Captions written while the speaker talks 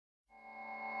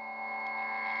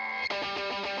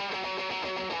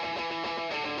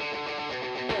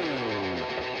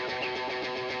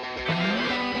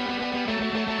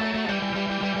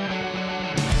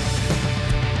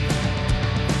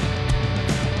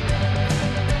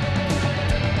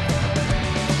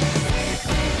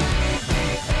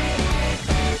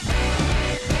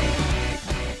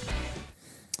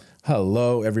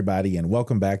Hello, everybody, and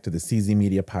welcome back to the CZ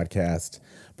Media Podcast.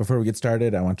 Before we get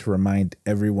started, I want to remind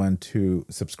everyone to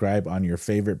subscribe on your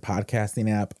favorite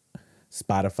podcasting app,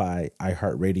 Spotify,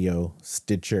 iHeartRadio,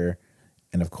 Stitcher,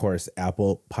 and of course,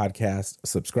 Apple Podcast.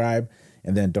 Subscribe,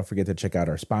 and then don't forget to check out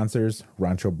our sponsors,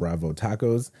 Rancho Bravo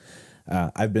Tacos.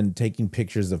 I've been taking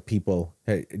pictures of people.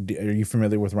 Hey, are you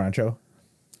familiar with Rancho?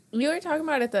 You were talking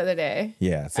about it the other day.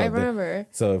 Yeah. So I remember.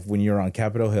 When you're on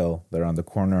Capitol Hill, they're on the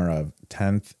corner of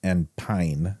 10th and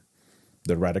Pine.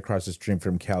 They're right across the street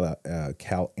from Cal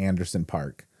Anderson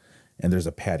Park. And there's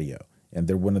a patio. And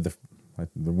they're one of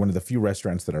the few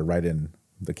restaurants that are right in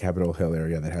the Capitol Hill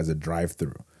area that has a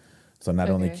drive-through. So not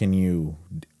only can you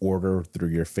order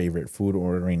through your favorite food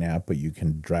ordering app, but you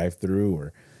can drive through,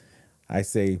 or I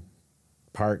say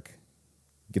park,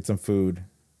 get some food,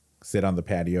 sit on the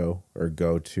patio, or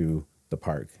go to the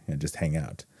park and just hang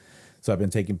out. So I've been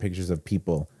taking pictures of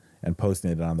people and posting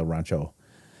it on the Rancho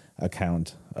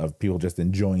account of people just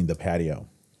enjoying the patio.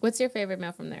 What's your favorite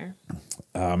meal from there?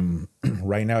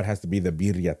 Right now it has to be the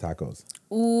birria tacos.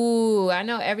 Ooh, I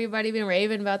know everybody been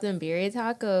raving about them birria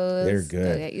tacos. They're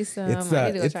good. Go get you some. I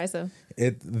need to go try some.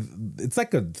 It's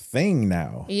like a thing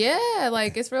now. Yeah,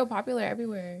 like it's real popular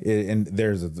everywhere.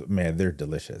 They're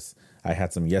delicious. I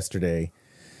had some yesterday.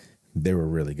 They were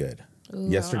really good. Ooh,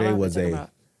 yesterday was a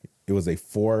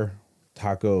 4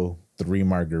 taco 3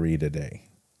 margarita day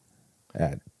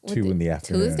at 2 in the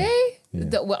afternoon. Tuesday?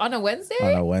 Yeah. On a Wednesday?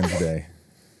 On a Wednesday.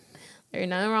 There's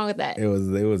nothing wrong with that. It was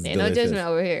Ain't delicious. no judgment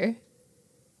over here.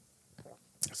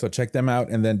 So check them out,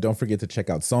 and then don't forget to check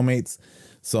out Soulmates,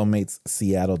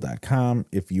 soulmatesseattle.com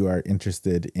if you are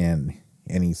interested in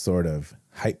any sort of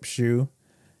hype shoe.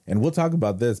 And we'll talk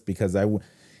about this because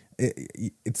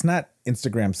it's not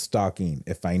Instagram stalking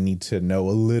if I need to know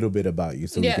a little bit about you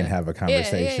so we can have a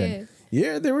conversation.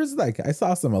 Yeah, there was I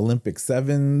saw some Olympic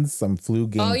 7s, some flu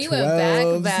game 12s. Oh, you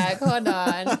went back. Hold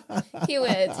on. He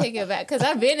went take it back because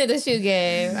I've been in the shoe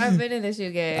game.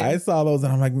 I saw those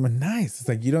and I'm like, nice. It's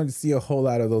like you don't see a whole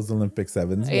lot of those Olympic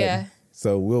 7s. Yeah.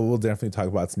 So we'll definitely talk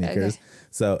about sneakers. Okay.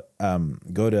 So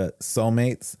go to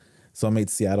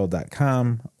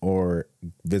soulmatesseattle.com or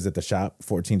visit the shop,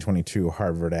 1422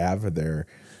 Harvard Ave. They're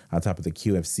on top of the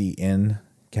QFC in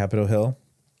Capitol Hill.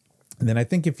 And then I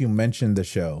think if you mention the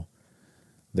show,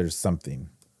 there's something.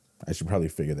 I should probably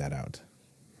figure that out.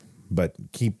 But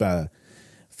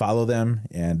follow them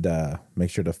and make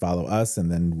sure to follow us. And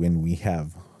then when we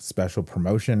have special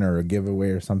promotion or a giveaway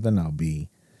or something, I'll be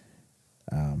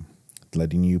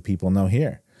letting you people know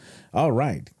here. All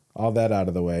right. All that out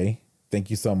of the way. Thank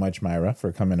you so much, Myra,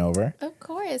 for coming over. Of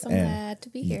course. I'm glad to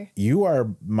be here. You are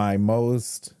my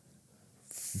most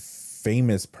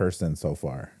famous person so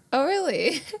far. Oh,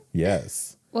 really?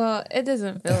 Yes. Well, it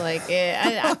doesn't feel like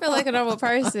it. I feel like a normal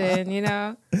person, you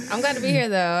know. I'm glad to be here,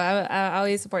 though. I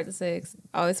always support the Six.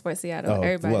 I always support Seattle.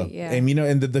 Everybody, yeah. And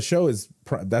and the show is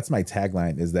that's my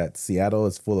tagline is that Seattle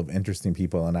is full of interesting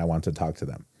people, and I want to talk to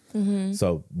them. Mm-hmm.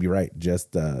 So you're right.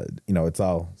 Just it's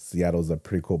all Seattle's a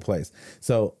pretty cool place.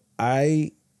 So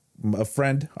a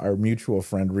friend, our mutual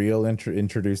friend, Real,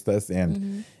 introduced us,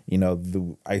 and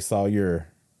I saw the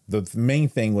main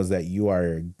thing was that you are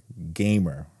a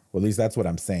gamer. Well, at least that's what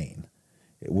I'm saying.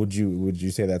 Would you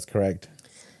say that's correct?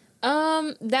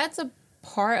 That's a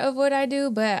part of what I do,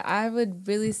 but I would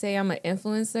really say I'm an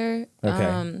influencer.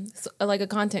 Okay. Like a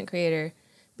content creator,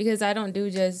 because I don't do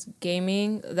just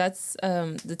gaming. That's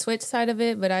the Twitch side of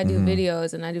it, but I do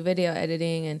videos, and I do video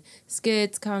editing and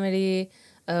skits, comedy,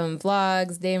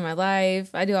 vlogs, day in my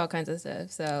life. I do all kinds of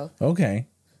stuff. So okay,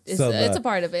 it's a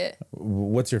part of it.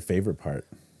 What's your favorite part?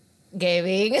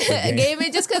 Gaming.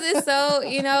 Gaming, just because it's so,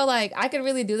 I could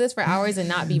really do this for hours and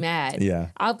not be mad.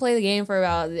 Yeah. I'll play the game for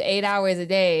about 8 hours a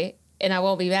day and I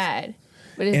won't be mad.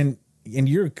 But and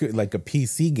you're like a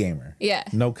PC gamer. Yeah.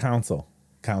 No console.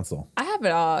 I have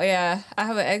it all, yeah. I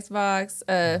have an Xbox,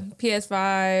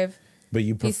 PS5. But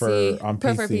you prefer PC. on PC?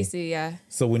 Prefer PC, yeah.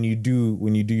 So when you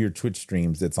do your Twitch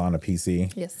streams, it's on a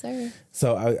PC? Yes, sir.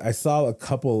 So I saw a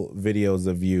couple videos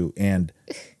of you, and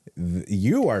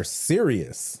you are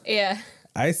serious. Yeah.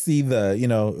 I see I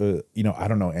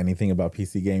don't know anything about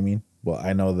PC gaming. Well,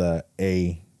 I know the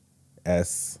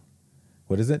AS,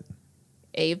 what is it?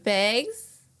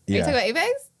 Apex? Yeah. Are you talking about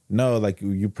Apex? No, like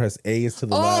you press A is to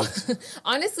the left.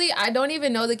 Honestly, I don't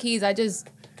even know the keys.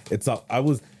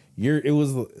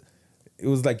 It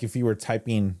was like if you were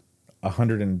typing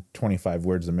 125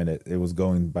 words a minute, it was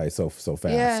going by so fast.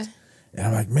 Yeah. And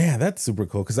I'm like, man, that's super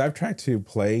cool. Because I've tried to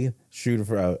play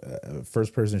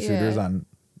first person shooters on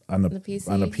a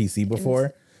PC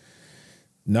before.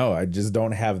 No, I just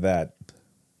don't have that.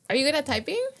 Are you good at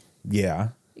typing? Yeah.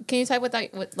 Can you type with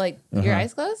like your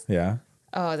eyes closed? Yeah.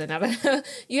 Oh, then I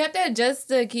you have to adjust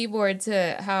the keyboard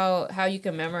to how you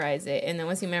can memorize it, and then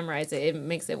once you memorize it, it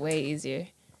makes it way easier.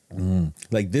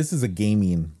 Like this is a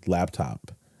gaming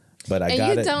laptop, but I and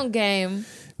got you it. don't game.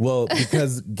 Well,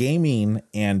 because gaming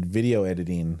and video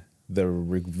editing,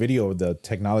 the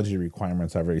technology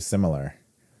requirements are very similar.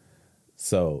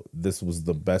 So this was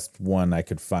the best one I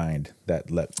could find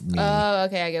that let me. Oh,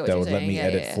 okay, I get what that you're would saying. let me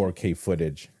edit 4K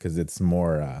footage because it's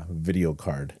more video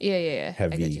card. Yeah.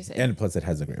 Heavy, I get what you're saying. and plus it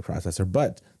has a great processor.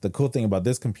 But the cool thing about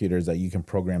this computer is that you can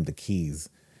program the keys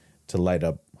to light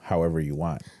up however you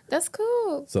want. That's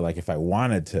cool. So like if I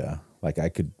wanted to, like I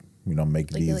could,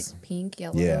 make Like these. like pink,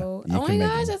 yellow. Yeah, Oh you my can make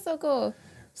gosh, them. that's so cool.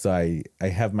 So I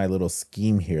have my little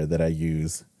scheme here that I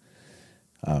use,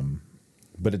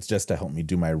 but it's just to help me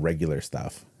do my regular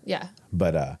stuff. Yeah.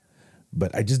 But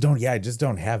I just don't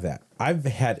have that. I've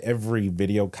had every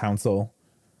video console,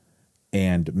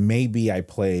 and maybe I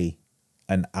play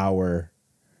an hour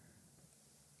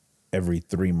every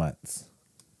 3 months.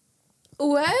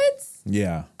 What?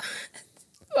 Yeah.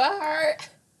 My heart.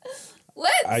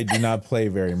 What? I do not play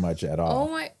very much at all.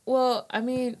 Oh my. Well, I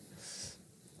mean.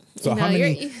 So how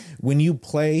many, when you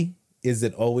play, is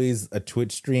it always a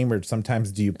Twitch stream, or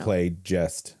sometimes do you play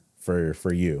just for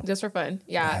you? Just for fun.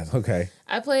 Yeah. Okay.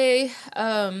 I play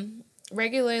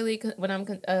regularly when I'm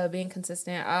being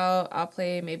consistent. I'll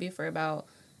play maybe for about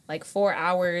like 4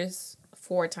 hours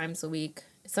 4 times a week.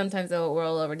 Sometimes it'll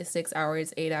roll over to 6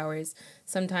 hours, 8 hours.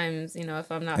 Sometimes,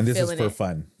 if I'm not And this is feeling for it.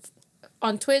 fun.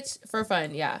 On Twitch for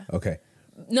fun, yeah. Okay.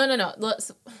 No.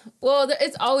 Well,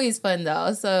 it's always fun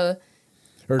though. So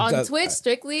on Twitch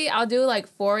strictly, I'll do like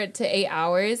 4 to 8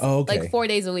 hours. Oh, okay. Like 4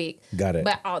 days a week. Got it.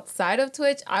 But outside of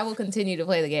Twitch, I will continue to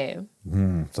play the game.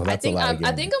 So that's a lot of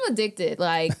gaming. I think I'm addicted.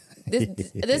 Like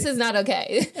this is not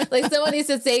okay. Like someone needs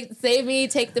to save me,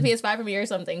 take the PS5 from me or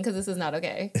something, because this is not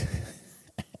okay.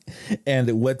 And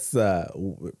what's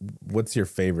your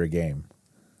favorite game?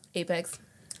 Apex,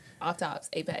 off tops,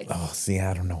 Apex. Oh, see,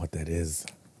 I don't know what that is.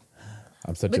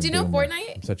 I'm such a But you know boomer.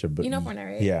 Fortnite? I'm such a You know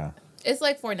Fortnite, right? Yeah. It's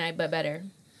like Fortnite, but better.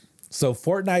 So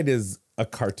Fortnite is a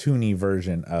cartoony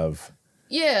version of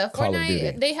Yeah, Call of Duty.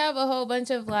 Fortnite. They have a whole bunch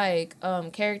of like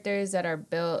characters that are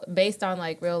built based on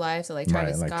like real life. So like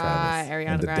Travis Right, like Scott, Travis, Ariana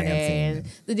and the Grande, dancing. and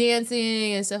the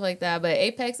dancing and stuff like that. But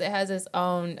Apex, it has its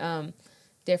own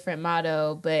different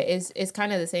motto, but it's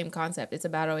kind of the same concept. It's a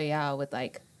battle royale with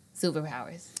like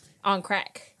superpowers on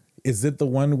crack. Is it the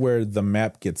one where the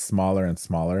map gets smaller and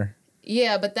smaller?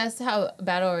 Yeah, but that's how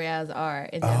battle royales are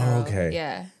in general. Oh, okay.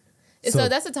 Yeah. So- So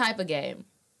that's the type of game.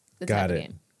 Got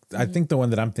it. I think the one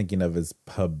that I'm thinking of is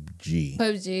PUBG.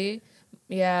 PUBG.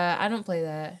 Yeah, I don't play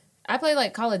that. I play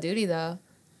like Call of Duty though.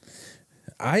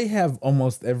 I have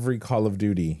almost every Call of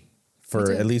Duty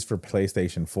at least for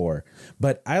PlayStation 4.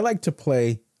 But I like to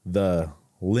play the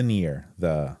linear,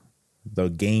 the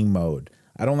game mode.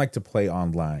 I don't like to play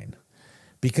online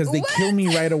because they kill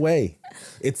me right away.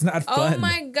 It's not fun. Oh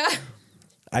my God.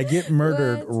 I get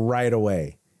murdered right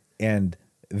away. And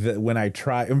when I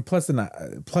try, and plus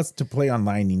to play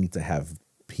online, you need to have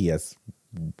PS,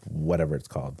 whatever it's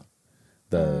called,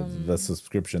 the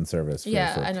subscription service. For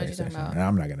I know what you're talking about. And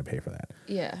I'm not going to pay for that.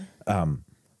 Yeah.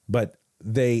 But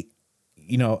they,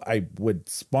 I would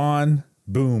spawn,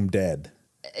 boom, dead.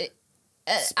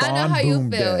 I know how you feel.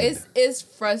 Dead. It's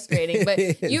frustrating, but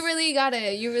you really gotta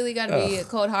be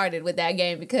cold hearted with that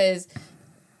game because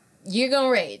you're gonna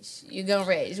rage.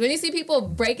 When you see people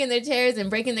breaking their chairs and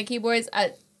breaking their keyboards,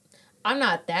 I'm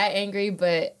not that angry,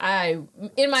 but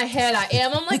in my head I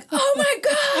am. I'm like, oh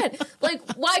my God! Like,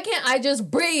 why can't I just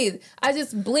breathe? I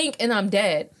just blink and I'm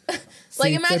dead.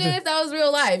 Like, imagine if that was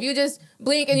real life. You just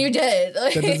blink and you're dead.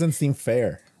 Like, that doesn't seem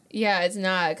fair. Yeah, it's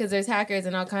not, because there's hackers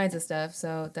and all kinds of stuff.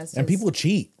 So that's just and people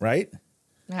cheat, right?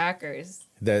 hackers.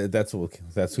 That's who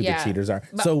the cheaters are.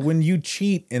 But so when you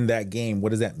cheat in that game, what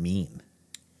does that mean?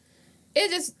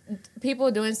 it's just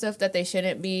people doing stuff that they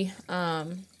shouldn't be.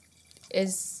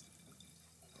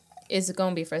 Is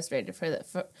going to be frustrating for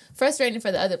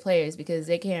the other players because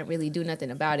they can't really do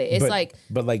nothing about it.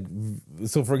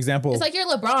 It's so for example, it's like you're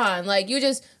LeBron. Like, you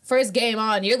just first game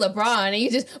on, you're LeBron, and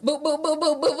you just boop boop boop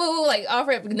boop boop boop, like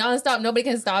offer it nonstop. Nobody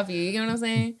can stop you. You know what I'm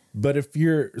saying? But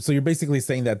you're basically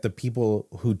saying that the people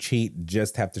who cheat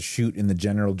just have to shoot in the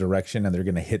general direction and they're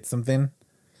going to hit something.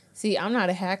 See, I'm not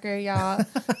a hacker, y'all.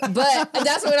 But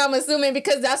that's what I'm assuming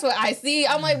because that's what I see.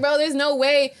 I'm like, bro, there's no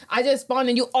way I just spawned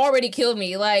and you already killed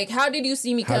me. Like, how did you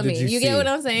see me coming? You get what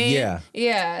I'm saying? Yeah.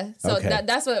 Yeah. So okay.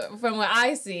 that's from what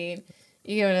I seen.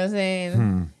 You get what I'm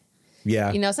saying?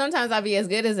 Yeah. Sometimes I'll be as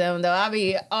good as them, though. I'll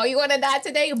be, oh, you want to die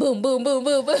today? Boom, boom, boom,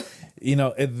 boom, boom.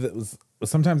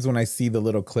 sometimes when I see the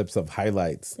little clips of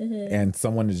highlights and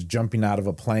someone is jumping out of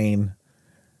a plane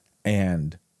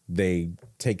and they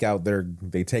take out their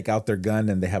gun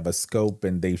and they have a scope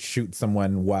and they shoot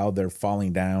someone while they're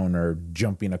falling down or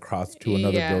jumping across to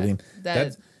another building.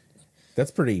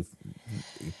 That's pretty.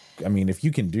 I mean, if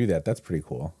you can do that, that's pretty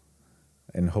cool.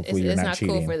 And hopefully you're not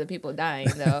cheating. It's not cool for the people dying,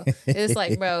 though. It's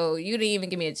like, bro, you didn't even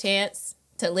give me a chance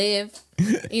to live.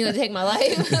 You gonna take my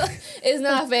life? It's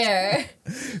not fair.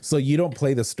 So you don't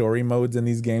play the story modes in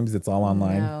these games? It's all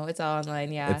online? No, it's all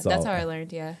online, yeah. That's how I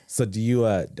learned, yeah. So do you,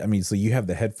 so you have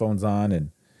the headphones on,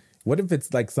 and what if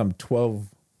it's like some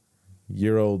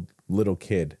 12-year-old little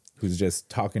kid who's just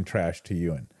talking trash to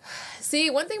you? And see,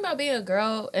 one thing about being a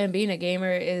girl and being a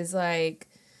gamer is like,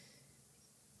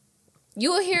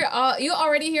 you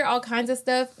already hear all kinds of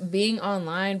stuff being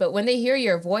online, but when they hear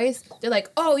your voice, they're like,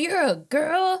 "Oh, you're a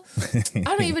girl? I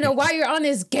don't even know why you're on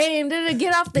this game.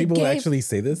 Get off the game." People actually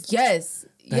say this? Yes.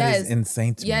 That is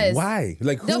insane to me. Why?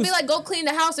 Like, they'll be like, "Go clean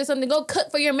the house or something. Go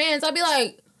cook for your mans." I'll be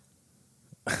like,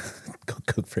 "Go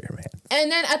cook for your mans."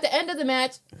 And then at the end of the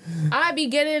match, I'd be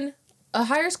getting a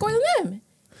higher score than them,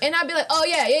 and I'd be like, "Oh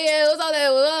yeah.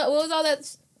 What was all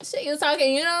that shit you was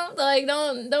talking, you know? Like,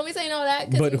 don't be saying all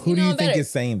that." But who do you think is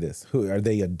saying this? Who are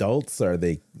they? Adults? Or are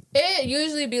they? It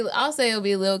usually be. I'll say it'll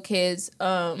be little kids.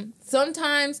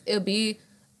 Sometimes it'll be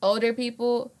older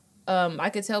people.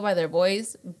 I could tell by their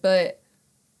voice, but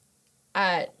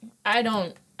I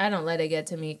don't let it get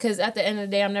to me, because at the end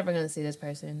of the day, I'm never gonna see this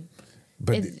person.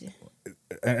 But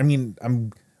I mean,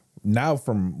 I'm now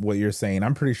from what you're saying,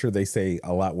 I'm pretty sure they say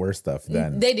a lot worse stuff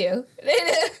than they do.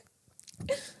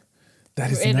 That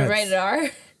is in nuts. the rated R.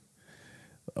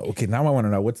 Okay, now I want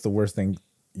to know, what's the worst thing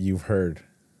you've heard?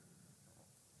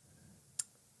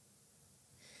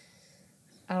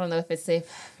 I don't know if it's safe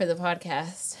for the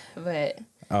podcast, but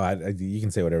you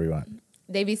can say whatever you want.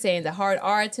 They be saying the hard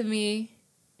R to me.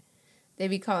 They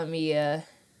be calling me a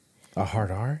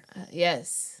hard R?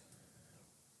 Yes.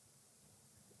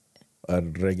 A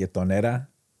reggaetonera?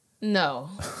 No.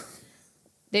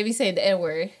 They be saying the N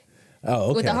word. Oh,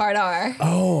 okay. With the hard R.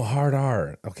 Oh, hard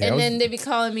R. Okay. And then they be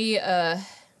calling me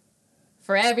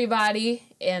for everybody,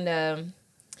 and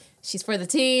she's for the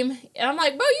team. And I'm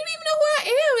like, bro, you don't even know who I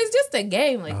am. It's just a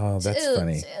game. Like, oh, that's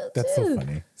funny. That's so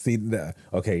funny. See,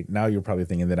 okay, now you're probably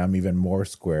thinking that I'm even more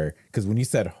square, because when you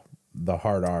said the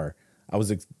hard R, I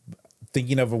was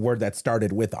thinking of a word that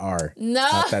started with R. No.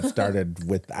 Not that started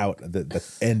without,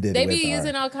 that ended they with be R.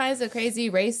 using all kinds of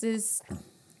crazy racist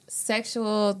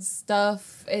sexual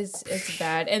stuff. It's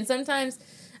bad. And sometimes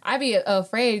I be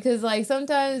afraid, because like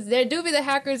sometimes there do be the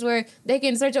hackers where they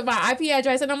can search up my IP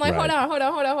address, and I'm like, right. hold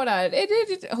on,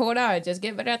 hold on, just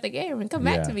get better at the game and come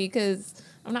back to me, because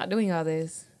I'm not doing all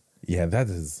this. Yeah, that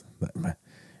is.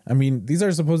 I mean, these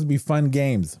are supposed to be fun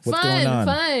games. What's going on?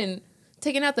 Fun.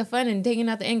 Taking out the fun and taking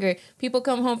out the anger. People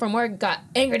come home from work, got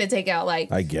anger to take out.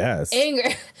 Like, I guess anger.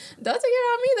 Don't take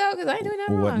it on me though, because I ain't doing that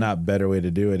wrong. What not better way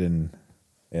to do it in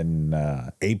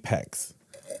Apex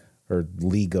or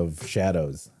League of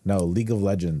Shadows? No, League of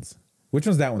Legends. Which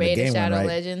one's that one? Raid the game Shadow one,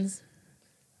 right? Legends.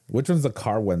 Which one's the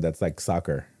car one that's like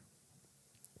soccer?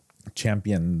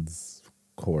 Champions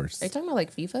Course. Are you talking about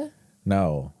like FIFA?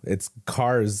 No, it's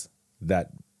cars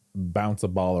that bounce a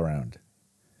ball around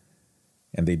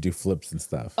and they do flips and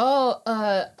stuff. Oh,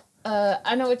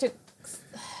 I know what you're.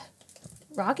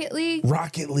 Rocket League.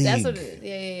 Rocket League. That's what it is.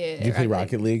 Yeah. Do you play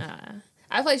Rocket League?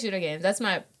 I play shooter games. That's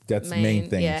my. Main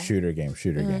thing. Yeah. Shooter game.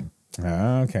 Game.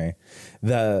 Okay.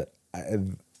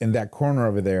 In that corner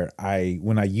over there,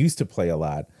 when I used to play a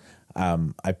lot,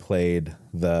 I played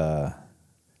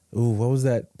what was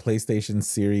that PlayStation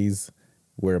series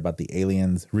where about the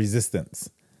aliens? Resistance.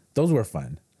 Those were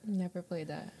fun. Never played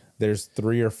that. There's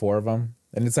 3 or 4 of them,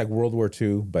 and it's like World War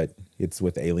II, but it's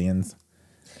with aliens.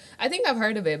 I think I've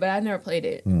heard of it, but I've never played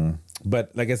it.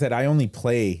 But like I said, I only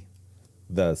play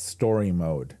the story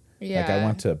mode. Yeah. Like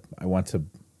I want to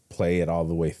play it all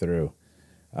the way through.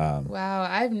 Wow,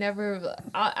 I've never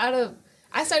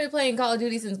I started playing Call of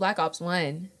Duty since Black Ops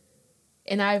 1,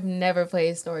 and I've never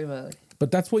played story mode. But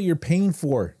that's what you're paying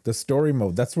for, the story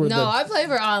mode. That's where I play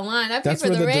for online. I pay for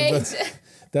the rage.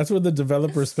 That's where the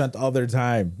developers spent all their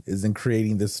time, is in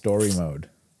creating this story mode.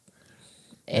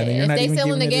 And if they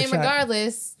still in the game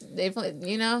regardless, they play,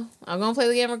 I'm gonna play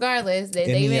the game regardless. They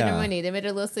made their money. They made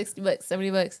a little $60,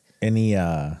 $70. Any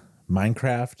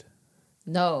Minecraft?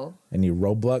 No. Any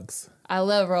Roblox? I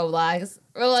love Roblox.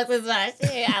 Roblox is my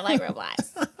shit. I like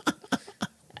Roblox.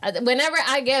 Whenever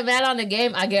I get mad on the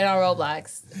game, I get on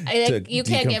Roblox. You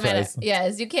can't get mad at.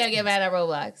 Yes, you can't get mad at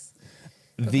Roblox.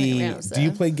 Do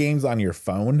you play games on your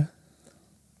phone?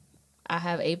 I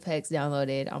have Apex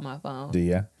downloaded on my phone. Do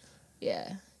you?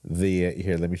 Yeah.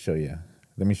 Here, let me show you.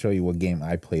 Let me show you what game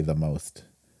I play the most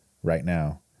right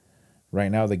now.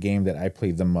 Right now, the game that I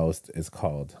play the most is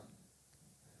called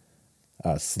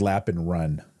Slap and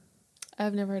Run.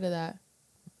 I've never heard of that.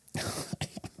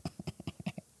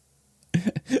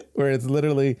 Where it's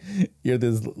literally you're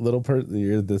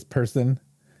this person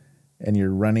and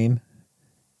you're running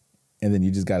and then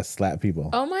you just gotta slap people.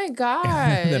 Oh my gosh.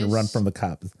 And then run from the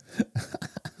cops.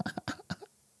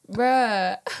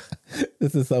 Bruh.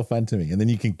 This is so fun to me. And then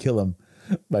you can kill them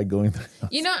by going through.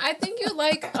 You know, I think you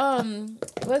like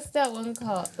what's that one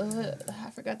called?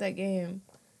 I forgot that game.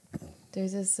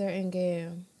 There's a certain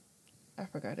game. I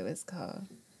forgot what it was called.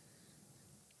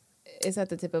 It's at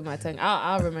the tip of my tongue.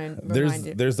 I'll remind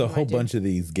it. There's a whole bunch of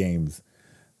these games.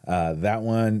 That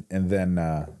one, and then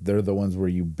they're the ones where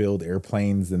you build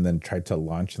airplanes and then try to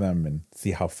launch them and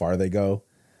see how far they go.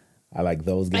 I like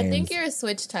those games. I think you're a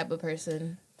Switch type of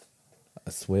person.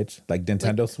 A Switch? Like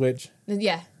Nintendo Switch?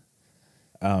 Yeah.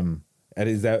 And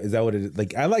is that what it is?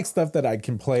 Like, I like stuff that I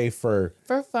can play for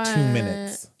fun. 2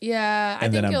 minutes. Yeah, I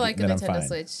think you'll like a then Nintendo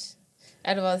Switch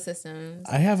out of all the systems.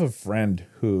 I have a friend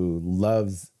who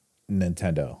loves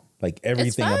Nintendo. Like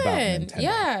everything about Nintendo.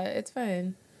 Yeah, it's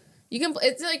fun. You can.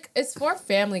 It's for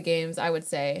family games, I would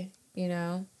say. You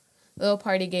know, little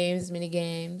party games, mini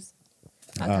games,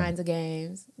 all kinds of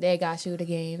games. They got shooter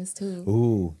games too.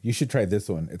 Ooh, you should try this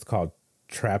one. It's called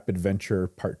Trap Adventure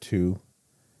Part 2.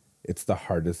 It's the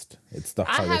hardest.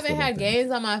 I haven't had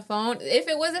games on my phone. If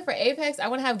it wasn't for Apex, I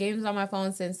wouldn't have games on my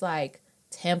phone since like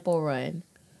Temple Run.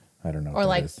 I don't know. Or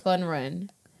like Fun Run.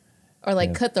 Or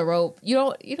like Cut the Rope. You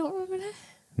don't remember that?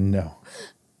 No.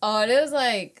 Oh, it was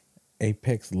like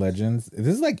Apex Legends. Is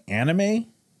this like anime?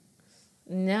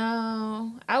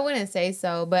 No, I wouldn't say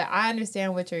so, but I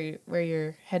understand where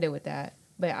you're headed with that.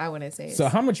 But I wouldn't say so.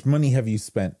 How much money have you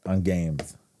spent on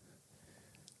games?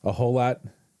 A whole lot.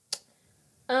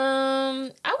 I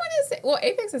wouldn't say. Well,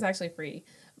 Apex is actually free,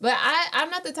 but I'm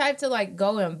not the type to like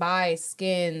go and buy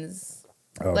skins,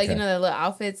 like the little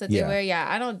outfits that they wear. Yeah,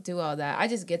 I don't do all that. I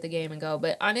just get the game and go.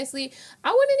 But honestly,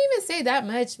 I wouldn't even say that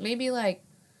much. Maybe like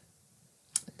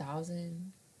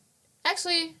 1,000.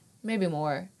 Actually, maybe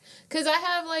more. Cause I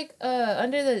have like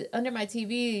under my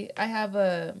TV, I have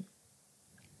a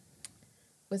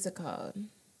what's it called?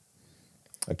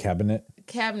 A cabinet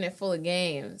Full of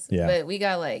games. Yeah. But we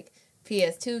got like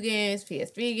PS2 games,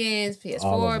 PS3 games,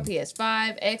 PS4,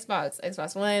 PS5,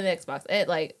 Xbox One, Xbox Ed,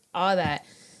 like all that.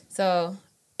 So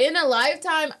in a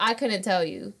lifetime, I couldn't tell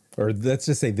you. Or let's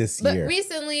just say this year. But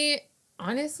recently,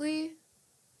 honestly,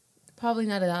 probably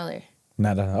not $1.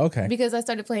 Okay. Because I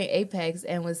started playing Apex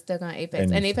and was stuck on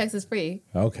Apex. And Apex is free.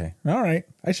 Okay. All right.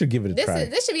 I should give it a try.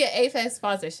 This should be an Apex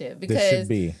sponsorship. Because this should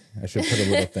be. I should put a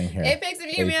little thing here. Apex, if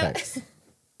you hear me out,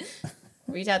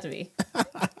 reach out to me.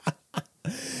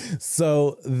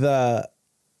 So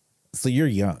you're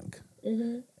young.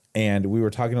 Mm-hmm. And we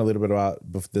were talking a little bit about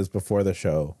this before the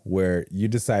show, where you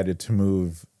decided to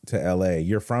move to LA.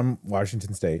 You're from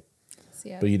Washington State,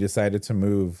 but you decided to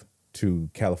move to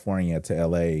California, to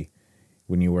LA,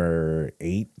 when you were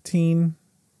 18,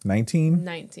 19?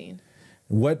 19.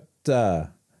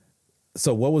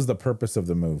 So what was the purpose of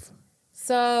the move?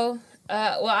 So,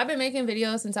 I've been making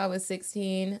videos since I was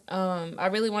 16. I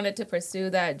really wanted to pursue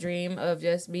that dream of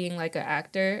just being like an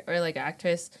actor or like an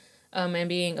actress, and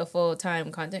being a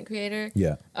full-time content creator.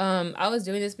 Yeah. I was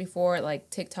doing this before like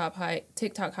TikTok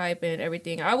hype and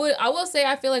everything. I will say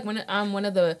I feel like I'm one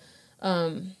of the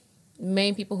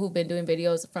main people who've been doing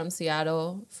videos from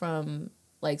Seattle from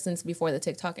like since before the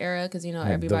TikTok era, because you know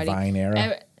everybody. The Vine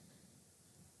era.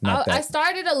 I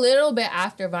started a little bit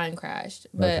after Vine crashed,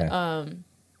 but okay.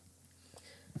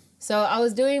 So I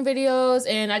was doing videos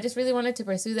and I just really wanted to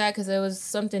pursue that because it was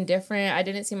something different. I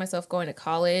didn't see myself going to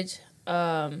college.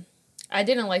 I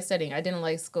didn't like studying. I didn't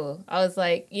like school. I was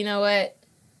like, you know what?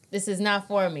 This is not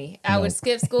for me. I would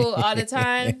skip school all the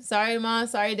time. Sorry, Mom.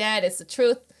 Sorry, Dad. It's the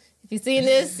truth. If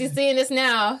you're seeing this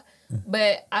now.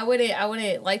 But I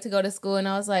wouldn't like to go to school. And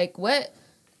I was like, what?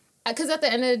 Because at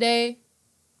the end of the day,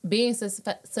 being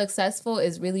successful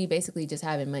is really basically just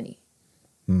having money.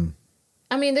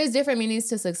 I mean, there's different meanings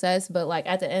to success, but like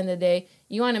at the end of the day,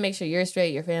 you want to make sure you're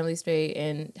straight, your family's straight,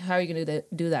 and how are you going to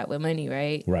do that with money,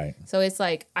 right? Right. So it's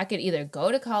like I could either go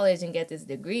to college and get this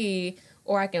degree,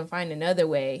 or I can find another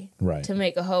way to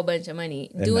make a whole bunch of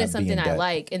money doing something I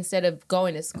like instead of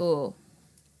going to school.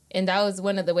 And that was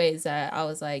one of the ways that I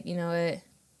was like, you know what?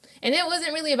 And it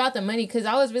wasn't really about the money because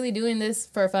I was really doing this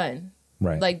for fun.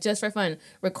 Right. Like just for fun.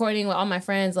 Recording with all my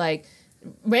friends, like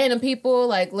random people,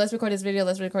 like, let's record this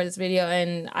video,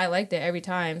 and I liked it every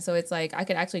time. So it's like, I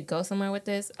could actually go somewhere with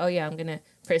this. Oh yeah, I'm gonna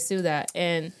pursue that.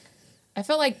 And I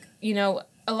felt like, you know,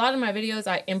 a lot of my videos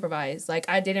I improvise. Like,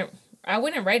 I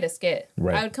wouldn't write a skit.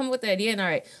 Right. I would come up with the idea and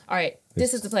all right,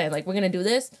 this is the plan. Like, we're gonna do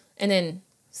this, and then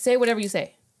say whatever you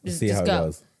say. See how go. It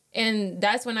goes. And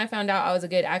that's when I found out I was a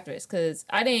good actress, because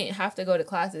I didn't have to go to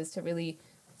classes to really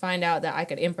find out that I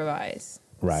could improvise.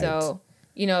 Right. So,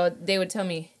 you know, they would tell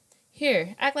me,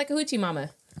 here, act like a hoochie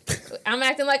mama. I'm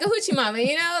acting like a hoochie mama,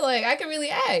 you know? Like, I could really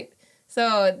act.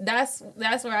 So that's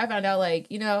where I found out, like,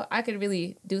 you know, I could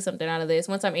really do something out of this.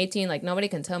 Once I'm 18, like, nobody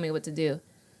can tell me what to do.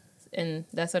 And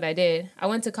that's what I did. I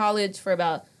went to college for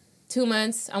about 2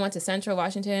 months. I went to Central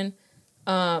Washington.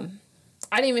 I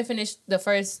didn't even finish the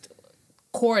first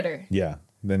quarter. Yeah.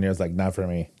 Then it was like, not for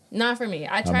me. Not for me.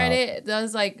 I tried it. I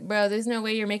was like, bro, there's no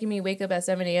way you're making me wake up at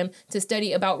 7 a.m. to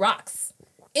study about rocks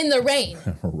in the rain.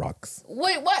 Rocks.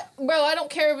 Wait, what? Bro, I don't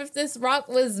care if this rock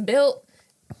was built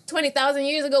 20,000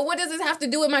 years ago. What does this have to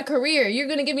do with my career? You're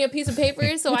going to give me a piece of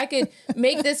paper so I could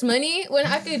make this money when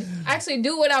I could actually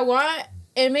do what I want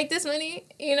and make this money?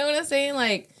 You know what I'm saying?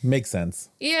 Like, makes sense.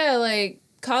 Yeah, like,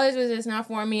 college was just not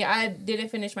for me. I didn't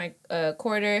finish my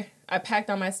quarter. I packed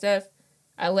all my stuff.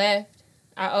 I left.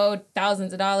 I owed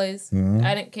thousands of dollars. Mm-hmm.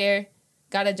 I didn't care.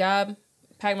 Got a job,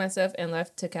 packed my stuff, and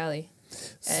left to Cali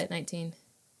at 19.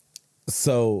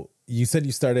 So you said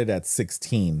you started at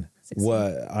 16.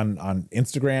 What, on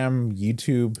Instagram,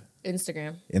 YouTube?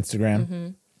 Instagram. Mm-hmm.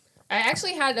 I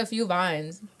actually had a few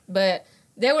Vines, but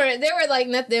they were like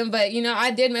nothing. But, you know,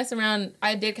 I did mess around.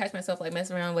 I did catch myself like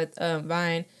messing around with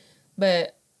Vine.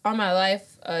 But all my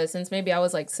life, since maybe I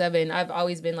was like 7, I've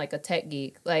always been like a tech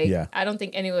geek. Like, yeah. I don't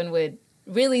think anyone would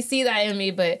really see that in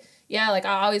me, but yeah, like,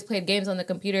 I always played games on the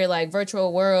computer, like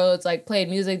virtual worlds, like played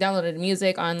music, downloaded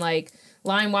music on like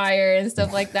LimeWire and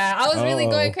stuff like that. I was really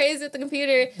going crazy with the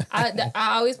computer. I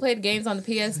always played games on the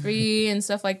PS3 and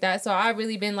stuff like that. So I've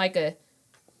really been like a,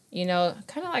 you know,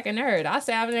 kind of like a nerd. I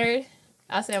say I'm a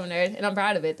nerd, and I'm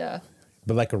proud of it though.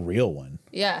 But like a real one.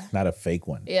 Yeah. Not a fake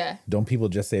one. Yeah. Don't people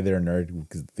just say they're a nerd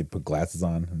because they put glasses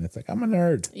on and it's like, I'm a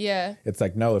nerd. Yeah. It's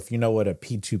like, no, if you know what a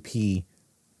P2P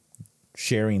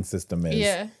sharing system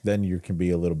is, then you can be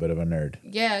a little bit of a nerd.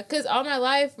 Yeah, because all my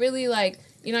life, really, like,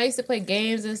 you know, I used to play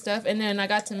games and stuff, and then I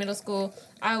got to middle school,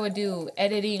 I would do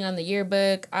editing on the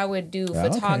yearbook, I would do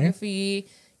photography,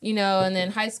 you know, and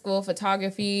then high school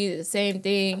photography, the same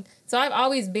thing. So I've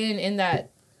always been in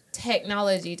that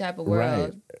technology type of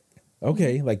world. Right.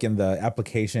 Okay, like in the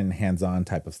application hands-on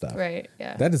type of stuff. Right,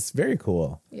 yeah. That is very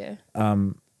cool. Yeah.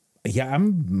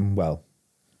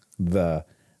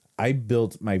 I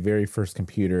built my very first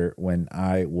computer when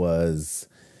I was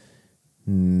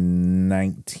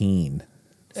 19.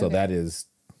 So that is...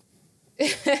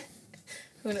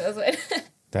 Who knows what?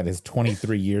 That is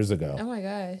 23 years ago. Oh my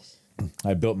gosh.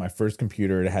 I built my first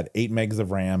computer. It had 8 megs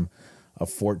of RAM, a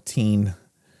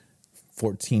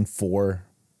 14.4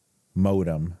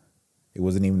 modem. It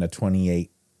wasn't even a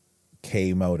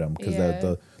 28K modem because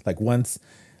the once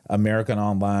American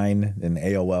Online and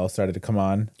AOL started to come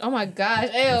on. Oh my gosh,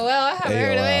 AOL! I haven't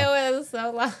heard of AOL in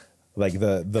so long. Like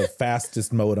the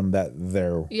fastest modem that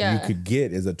you could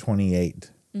get is a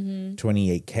 28K, and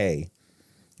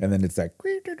then it's like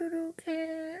like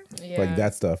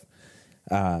that stuff,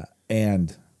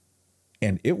 and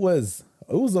it was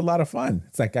a lot of fun.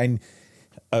 It's like I'm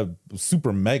a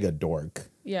super mega dork.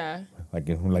 Yeah. Like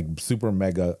super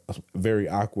mega, very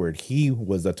awkward. He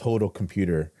was a total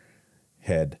computer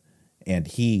head, and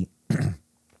he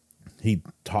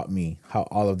taught me how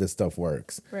all of this stuff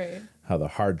works. Right. How the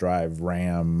hard drive,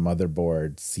 RAM,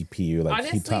 motherboard, CPU. Like,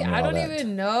 honestly, he taught me all that. I don't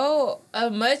even know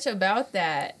much about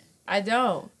that. I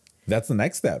don't. That's the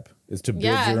next step, is to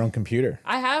build your own computer.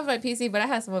 I have my PC, but I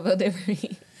have someone build it for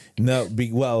me. No,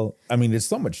 I mean, it's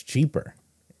so much cheaper.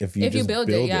 If you build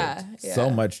it, so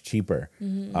much cheaper.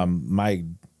 Mm-hmm. My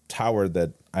tower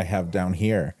that I have down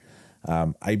here,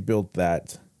 I built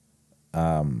that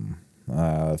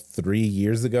 3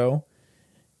 years ago,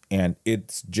 and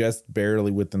it's just barely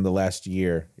within the last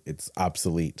year, it's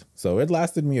obsolete. So it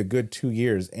lasted me a good 2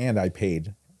 years, and I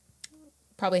paid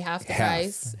probably half the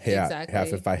price. Yeah, exactly.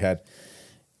 Half if I had.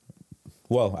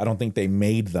 Well, I don't think they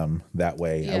made them that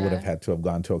way. Yeah. I would have had to have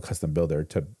gone to a custom builder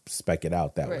to spec it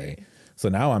out that way. So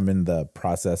now I'm in the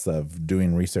process of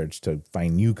doing research to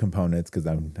find new components because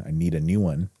I need a new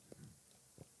one.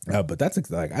 But that's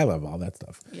like, I love all that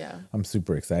stuff. Yeah. I'm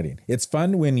super excited. It's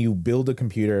fun when you build a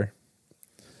computer,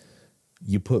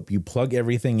 you plug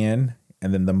everything in,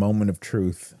 and then the moment of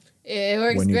truth. It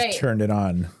works when great. You turn it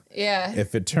on. Yeah.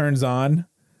 If it turns on,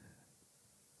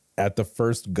 at the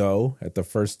first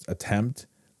attempt,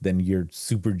 then you're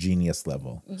super genius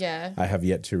level. Yeah. I have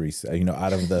yet to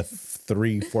out of the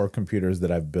 3-4 computers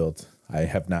that I've built, I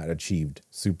have not achieved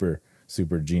super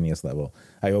genius level.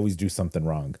 I always do something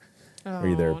wrong. Or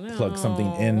either plug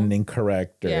something in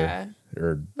incorrect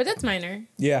or but that's minor.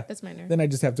 Yeah. That's minor. Then I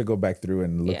just have to go back through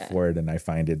and look for it, and I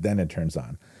find it, then it turns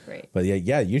on. Right. But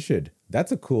yeah, you should.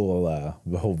 That's a cool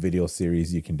the whole video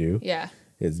series you can do. Yeah.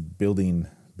 Is building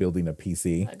a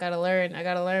PC. I gotta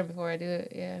learn before I do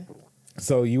it. Yeah.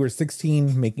 So you were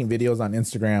 16 making videos on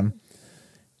Instagram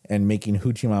and making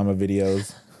Hoochie Mama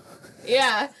videos.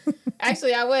 Yeah.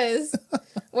 Actually, I was.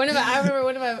 I remember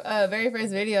one of my very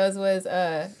first videos was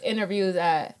interviews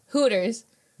at Hooters.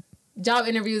 Job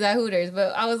interviews at Hooters.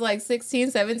 But I was like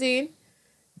 16, 17.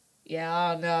 Yeah,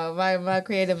 I don't know. My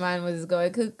creative mind was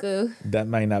going cuckoo. That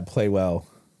might not play well.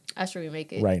 I should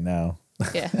remake it. Right now.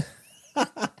 Yeah.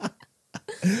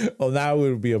 Well, now it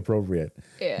would be appropriate.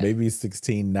 Yeah. Maybe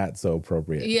 16, not so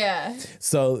appropriate. Yeah.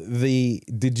 So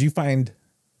did you find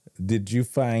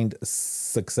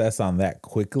success on that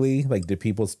quickly? Like, did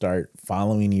people start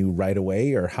following you right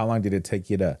away, or how long did it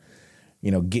take you to,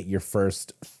 get your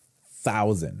first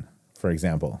 1,000, for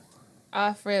example?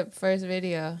 Off rip first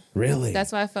video. Really?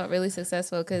 That's why I felt really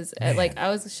successful because like I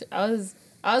was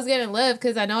getting love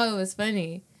because I know it was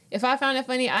funny. If I found it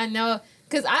funny, I know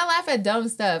because I laugh at dumb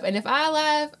stuff, and if I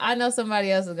laugh, I know somebody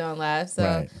else is gonna laugh.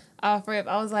 So off rip,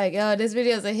 I was like, yo, this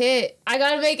video's a hit. I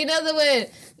gotta make another one.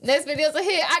 This video's a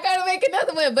hit. I gotta make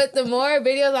another one. But the more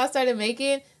videos I started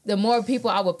making, the more people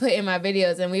I would put in my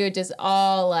videos, and we were just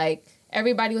all like,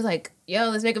 everybody was like, yo,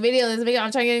 let's make a video. I'm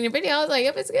trying to get in your video. I was like,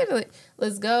 yep, it's good. Like,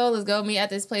 let's go meet at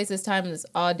this place this time, and let's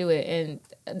all do it. And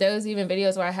there was even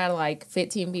videos where I had like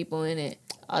 15 people in it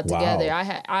all together.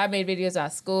 Wow. I made videos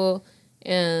at school.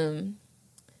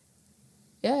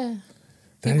 Yeah.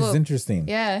 That is interesting.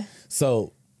 Yeah.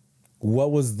 So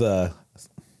what was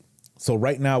so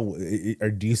right now,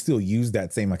 do you still use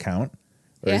that same account,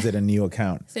 or is it a new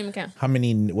account? Same account.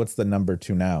 What's the number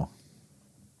to now?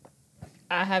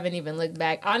 I haven't even looked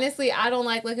back. Honestly, I don't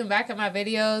like looking back at my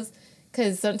videos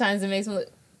because sometimes it makes me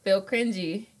feel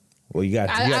cringy. Well,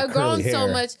 I've grown hair. so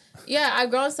much. Yeah, I've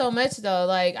grown so much though.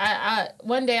 Like I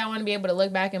one day I want to be able to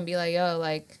look back and be like, yo,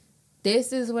 like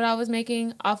this is what I was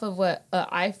making off of an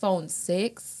iPhone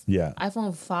 6. Yeah.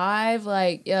 iPhone 5.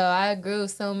 Like, yo, I grew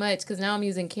so much because now I'm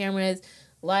using cameras,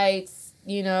 lights,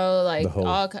 like a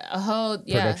whole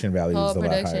production value is a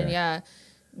lot higher. Yeah.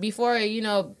 Before,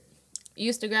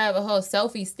 used to grab a whole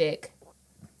selfie stick.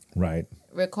 Right.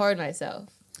 Record myself.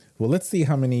 Well, let's see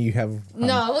how many you have.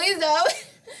 No, please don't.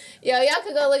 Yo, y'all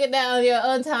could go look at that on your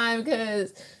own time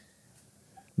because.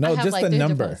 No, just like the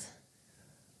number. Posts.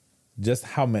 Just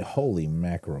how many? Holy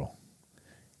mackerel!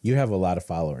 You have a lot of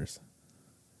followers.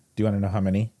 Do you want to know how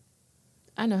many?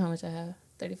 I know how much I have.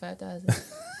 35,000.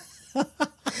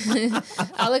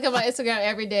 I look at my Instagram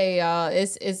every day, y'all.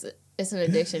 It's an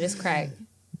addiction. It's crack.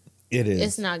 It is.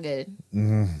 It's not good.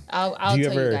 Mm-hmm. I'll tell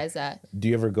you guys that. Do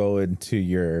you ever go into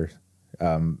your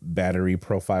battery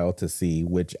profile to see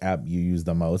which app you use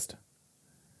the most?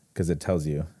 Because it tells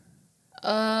you.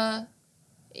 Yeah,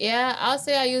 I'll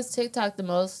say I use TikTok the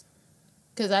most.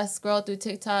 Because I scroll through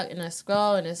TikTok and I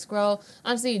scroll and I scroll.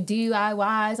 I'm seeing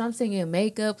DIYs. I'm seeing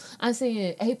makeup. I'm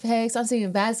seeing Apex. I'm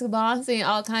seeing basketball. I'm seeing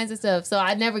all kinds of stuff. So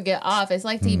I never get off. It's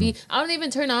like TV. I don't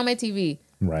even turn on my TV.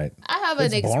 Right. I have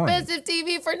an expensive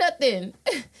TV for nothing.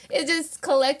 It's just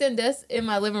collecting dust in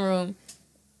my living room.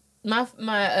 My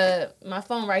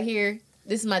phone right here.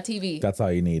 This is my TV. That's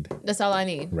all you need. That's all I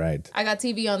need. Right. I got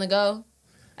TV on the go.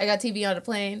 I got TV on the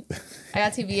plane. I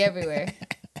got TV everywhere.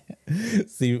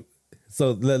 See,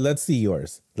 so let's see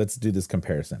yours. Let's do this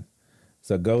comparison.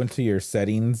 So go into your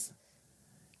settings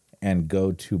and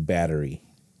go to battery.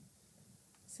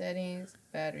 Settings,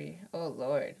 battery. Oh,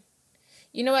 Lord.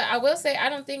 You know what? I will say I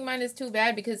don't think mine is too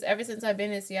bad because ever since I've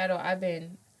been in Seattle, I've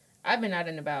been out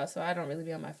and about, so I don't really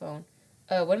be on my phone.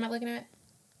 What am I looking at?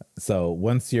 So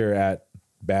once you're at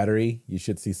battery, you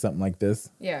should see something like this.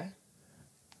 Yeah.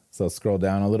 So scroll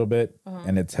down a little bit,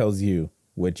 and it tells you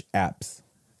which apps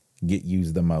get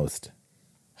used the most.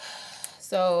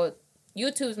 So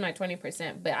YouTube's my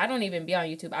 20%, but I don't even be on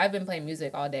YouTube. I've been playing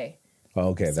music all day. Oh,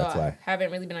 okay, so that's why. I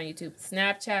haven't really been on YouTube.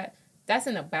 Snapchat, that's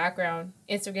in the background.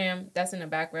 Instagram, that's in the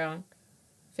background.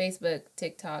 Facebook,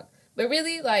 TikTok. But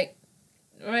really, like,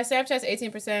 my Snapchat's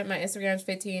 18%, my Instagram's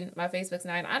 15%, my Facebook's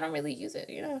 9%. I don't really use it,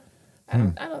 I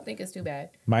don't think it's too bad.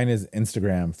 Mine is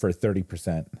Instagram for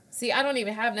 30%. See, I don't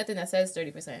even have nothing that says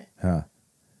 30%. Huh.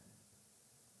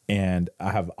 And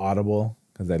I have Audible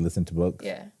because I listen to books.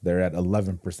 Yeah. They're at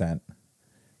 11%.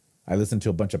 I listen to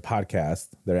a bunch of podcasts.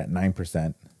 They're at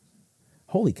 9%.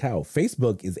 Holy cow.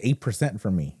 Facebook is 8%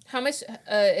 for me. How much,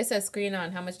 it says screen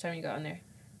on. How much time you got on there?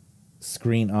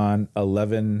 Screen on,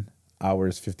 11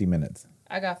 hours, 50 minutes.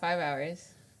 I got 5 hours.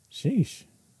 Sheesh.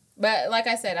 But like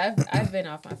I said, I've been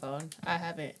off my phone. I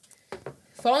haven't.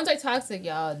 Phones are toxic,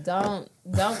 y'all. Don't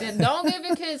give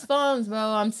your kids phones, bro.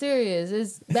 I'm serious.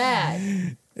 It's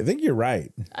bad. I think you're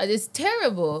right. It's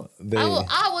terrible.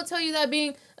 I will tell you that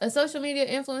being a social media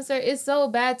influencer, it's so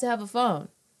bad to have a phone.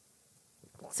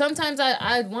 Sometimes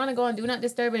I want to go on Do Not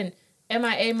Disturb and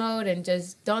MIA mode and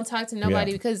just don't talk to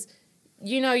nobody because,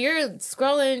 you know, you're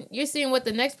scrolling, you're seeing what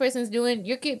the next person's doing.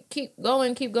 You keep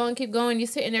going. You're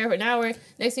sitting there for an hour.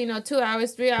 Next thing you know, 2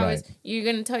 hours, 3 hours, you're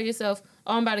going to tell yourself,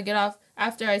 oh, I'm about to get off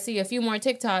after I see a few more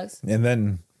TikToks. And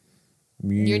then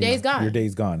your day's gone. Your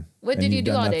day's gone. What did you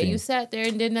do all day? You sat there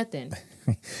and did nothing.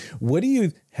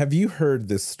 Have you heard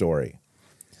this story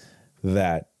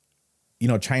that, you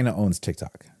know, China owns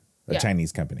TikTok, a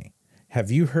Chinese company.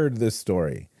 Have you heard this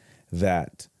story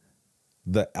that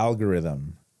the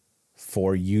algorithm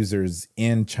for users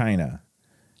in China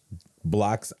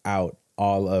blocks out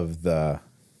all of the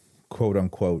quote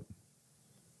unquote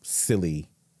silly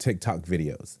TikTok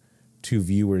videos to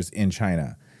viewers in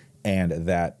China, and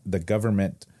that the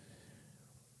government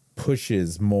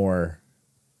pushes more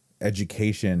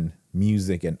education,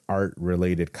 music, and art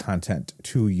related content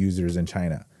to users in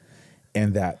China,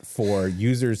 and that for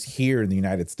users here in the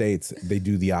United States, they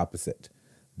do the opposite.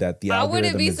 That the algorithm I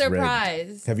wouldn't be is surprised.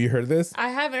 Rigged. Have you heard this? I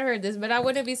haven't heard this, but I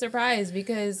wouldn't be surprised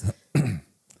because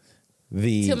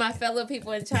to my fellow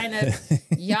people in China,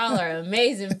 y'all are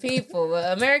amazing people.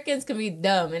 But Americans can be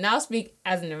dumb, and I'll speak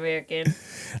as an American.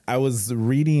 I was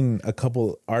reading a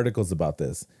couple articles about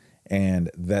this, and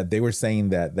that they were saying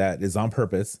that is on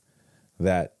purpose,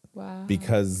 that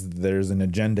because there's an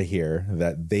agenda here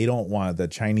that they don't want, the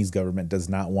Chinese government does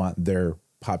not want their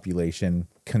population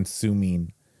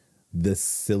consuming this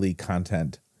silly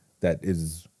content that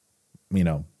is, you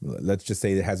know, let's just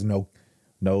say it has no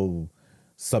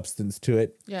substance to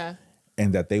it. Yeah.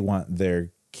 And that they want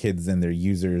their kids and their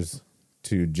users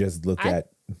to just look at,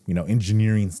 you know,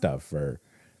 engineering stuff, or,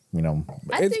 you know,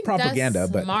 it's propaganda.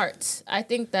 That's smart. I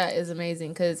think that is amazing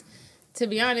because, to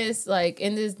be honest, like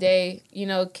in this day, you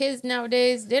know, kids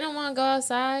nowadays, they don't want to go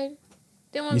outside.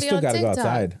 They want to be on TikTok. Go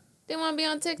outside. They want to be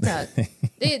on TikTok.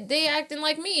 they acting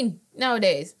like me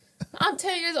nowadays. I'm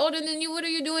 10 years older than you. What are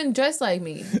you doing dressed like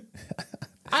me?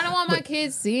 I don't want my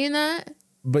kids seeing that.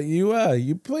 But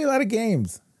you play a lot of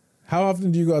games. How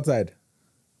often do you go outside?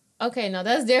 Okay, no,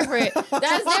 that's different. That's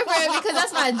different because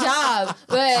that's my job.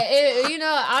 But, you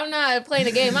know, I'm not playing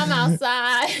a game. I'm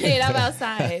outside. I'm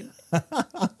outside.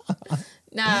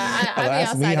 Nah, I be ask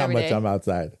outside me how every much day. I'm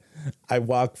outside. I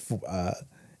walk,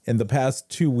 in the past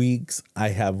 2 weeks, I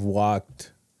have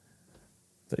walked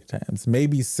 3 times,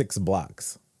 maybe 6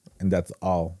 blocks. And that's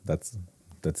all. That's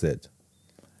it.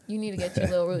 You need to get your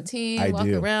little routine, walk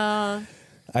do. around.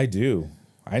 I do.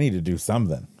 I need to do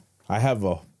something. I have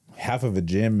half of a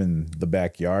gym in the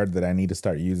backyard that I need to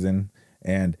start using.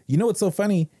 And you know what's so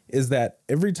funny is that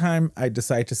every time I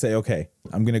decide to say, okay,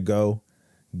 I'm going to go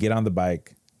get on the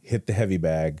bike, hit the heavy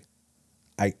bag,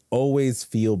 I always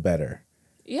feel better.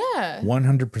 Yeah.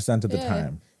 100% of the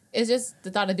time. It's just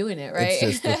the thought of doing it, right? It's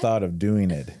just the thought of doing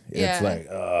it. It's like,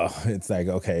 it's like,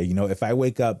 okay, you know, if I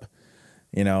wake up,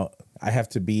 you know, I have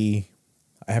to be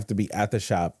at the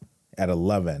shop at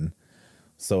 11.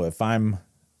 So if I'm,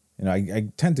 you know, I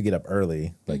tend to get up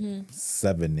early, like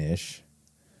 7-ish.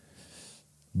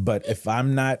 But if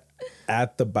I'm not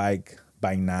at the bike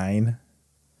by 9,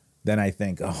 then I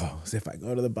think, oh, so if I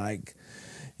go to the bike,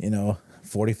 you know,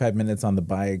 45 minutes on the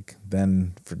bike,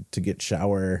 then to get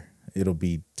shower, it'll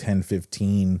be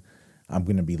 10:15. I'm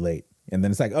going to be late. And then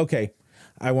it's like, okay,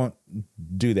 I won't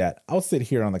do that. I'll sit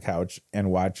here on the couch and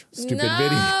watch stupid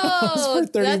videos for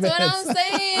 30 minutes. That's what I'm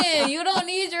saying. You don't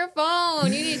need your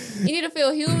phone. You need to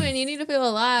feel human. You need to feel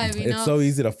alive. You know, it's so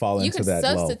easy to fall into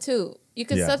that. You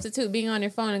can substitute being on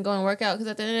your phone and go and work out, because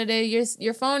at the end of the day,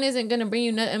 your phone isn't gonna bring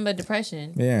you nothing but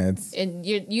depression. Yeah, and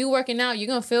you working out, you're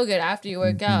gonna feel good after you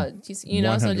work out. You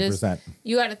know, 100%. So just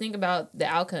you got to think about the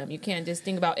outcome. You can't just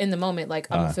think about in the moment like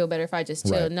I'm gonna feel better if I just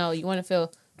chill. Right. No, you want to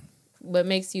feel what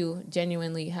makes you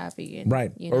genuinely happy, and,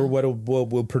 right? You know? Or what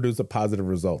will produce a positive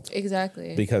result.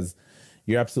 Exactly. Because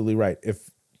you're absolutely right.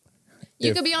 If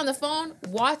you could be on the phone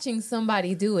watching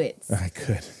somebody do it, I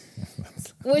could.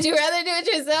 Would you rather do it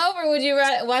yourself, or would you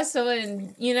rather watch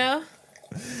someone, you know?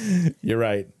 You're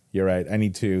right. I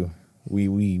need to. We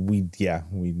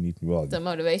need. Well, it's a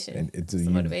motivation. It's a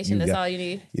motivation. That's all you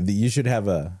need. You should have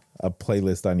a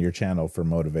playlist on your channel for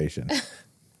motivation.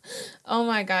 Oh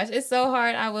my gosh, it's so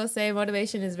hard. I will say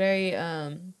motivation is very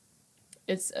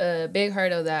it's a big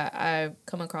hurdle that I've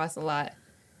come across a lot.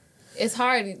 It's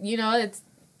hard, you know.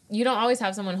 You don't always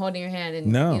have someone holding your hand and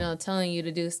you know, telling you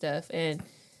to do stuff, and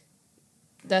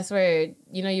that's where,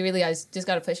 you know, you really just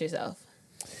got to push yourself.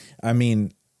 I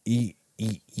mean, you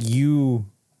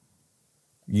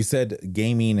said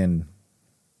gaming and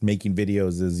making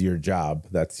videos is your job.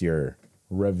 That's your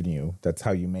revenue. That's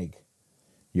how you make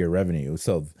your revenue.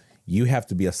 So you have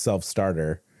to be a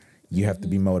self-starter. You have to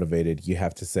be motivated. You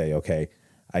have to say, okay,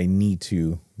 I need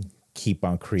to keep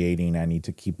on creating. I need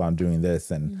to keep on doing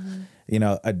this. And, you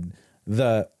know, I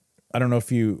don't know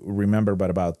if you remember, but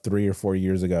about 3 or 4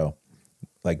 years ago,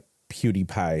 like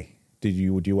PewDiePie,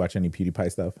 would you watch any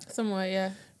PewDiePie stuff? Somewhat,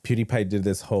 yeah. PewDiePie did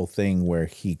this whole thing where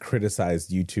he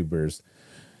criticized YouTubers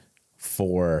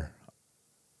for,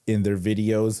 in their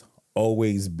videos,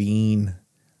 always being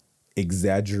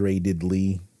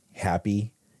exaggeratedly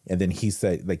happy. And then he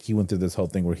said, like, he went through this whole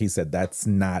thing where he said, that's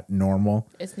not normal.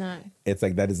 It's not. It's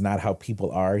like, that is not how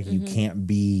people are. You can't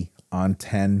be on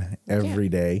 10 every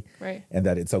day. Right. And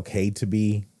that it's okay to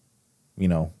be, you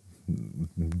know,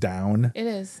 down. It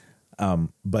is.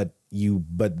 But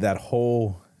that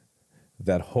whole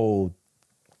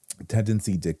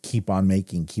tendency to keep on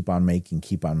making,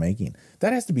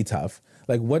 that has to be tough.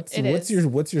 Like, what's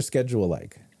your schedule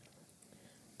like?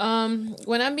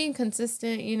 When I'm being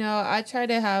consistent, you know, I try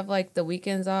to have like the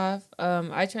weekends off.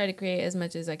 I try to create as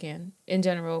much as I can in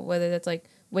general, whether that's like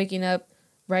waking up,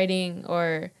 writing,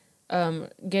 or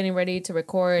getting ready to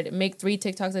record, make 3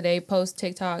 TikToks a day, post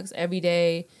TikToks every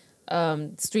day,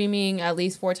 streaming at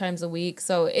least 4 times a week.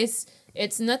 So it's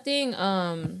nothing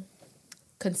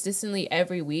consistently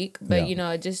every week, but you know,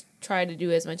 I just try to do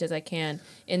as much as I can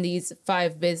in these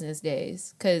 5 business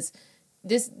days, because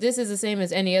this is the same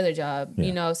as any other job.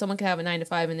 You know, someone can have a 9 to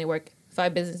 5 and they work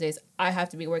 5 business days. I have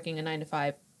to be working a 9 to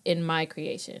 5 in my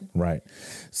creation. Right.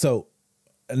 So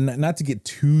not to get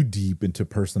too deep into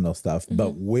personal stuff,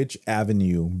 but which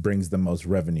avenue brings the most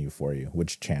revenue for you?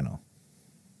 Which channel?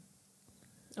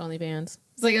 OnlyFans.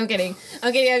 It's like, I'm kidding.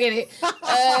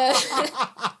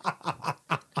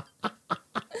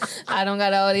 I don't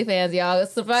got OnlyFans, y'all.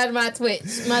 Subscribe my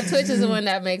Twitch. My Twitch is the one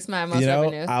that makes my most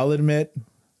revenue. I'll admit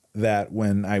that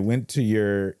when I went to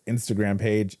your Instagram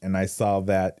page and I saw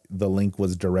that the link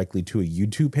was directly to a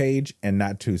YouTube page and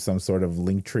not to some sort of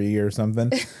link tree or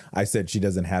something, I said she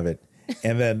doesn't have it.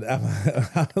 And then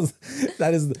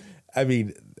I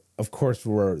mean, of course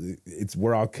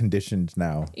we're all conditioned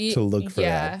now to look for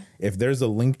that. If there's a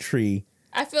link tree,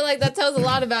 I feel like that tells a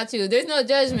lot about you. There's no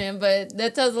judgment, but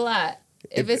that tells a lot.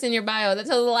 If it's in your bio, that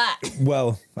tells a lot.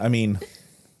 Well, I mean,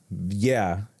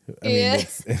 yeah. I mean,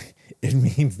 it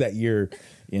means that you're,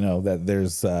 you know, that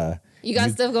there's you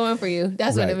got stuff going for you.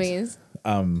 That's what it means.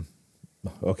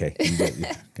 Okay, you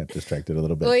got distracted a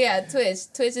little bit. Well, yeah,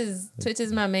 Twitch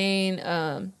is my main.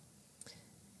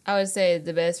 I would say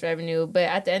the best revenue, but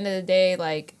at the end of the day,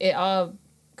 like, it all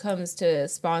comes to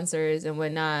sponsors and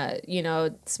whatnot. You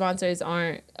know, sponsors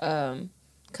aren't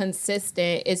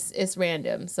consistent. It's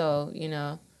random. So, you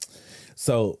know.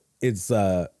 So it's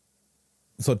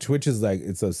so Twitch is like,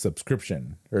 it's a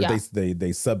subscription, or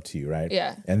they sub to you, right?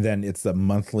 Yeah. And then it's a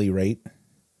monthly rate.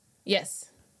 Yes.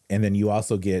 And then you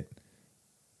also get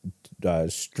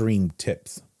stream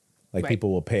tips, like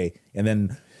people will pay, and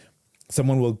then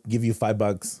someone will give you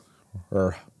 $5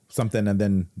 or something, and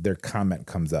then their comment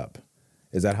comes up.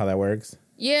 Is that how that works?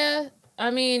 Yeah. I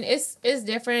mean, it's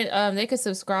different. They could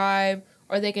subscribe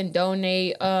or they can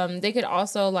donate. They could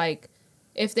also, like,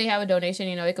 if they have a donation,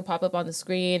 you know, it could pop up on the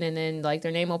screen and then, like,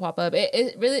 their name will pop up.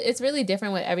 It's really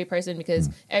different with every person, because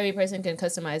every person can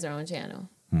customize their own channel.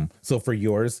 So for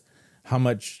yours, how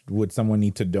much would someone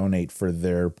need to donate for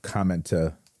their comment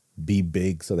to be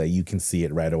big so that you can see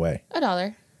it right away?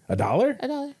 $1. $1?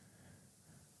 $1.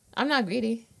 I'm not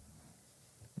greedy.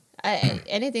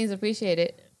 Anything's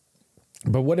appreciated.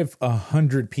 But what if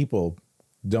 100 people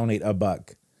donate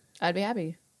 $1? I'd be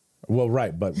happy. Well,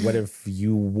 right, but what if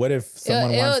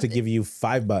someone wants to give you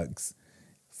 $5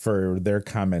 for their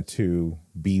comment to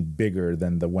be bigger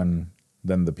than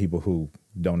the people who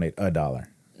donate $1?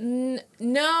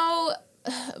 No,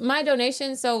 my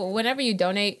donation. So whenever you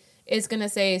donate, it's gonna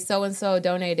say so and so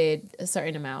donated a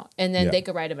certain amount, and then they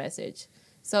could write a message.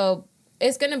 So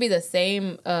it's gonna be the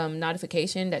same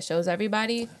notification that shows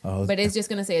everybody, but it's just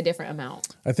gonna say a different amount.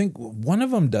 I think one of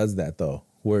them does that though,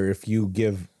 where if you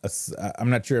give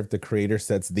I'm not sure if the creator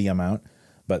sets the amount,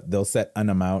 but they'll set an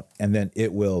amount and then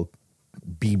it will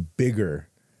be bigger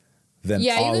than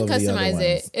all you of can the other customize ones.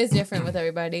 it. It's different with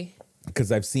everybody.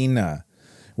 Because I've seen, the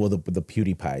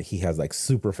PewDiePie, he has like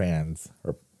super fans,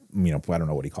 or, you know, I don't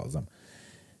know what he calls them.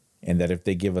 And that if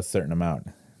they give a certain amount,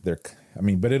 I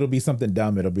mean, but it'll be something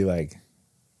dumb. It'll be like,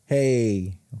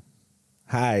 hey,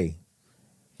 hi.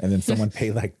 And then someone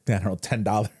paid like, I don't know,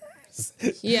 $10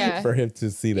 Yeah. for him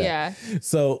to see that. Yeah.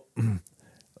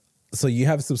 So you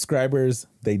have subscribers,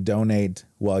 they donate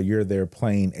while you're there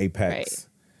playing Apex.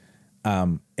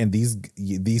 Right. And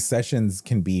these sessions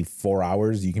can be 4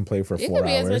 hours. You can play for 4 hours. It could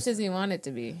be as much as you want it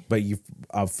to be. But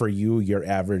for you, your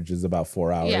average is about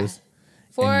 4 hours. Yeah.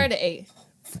 4 to 8.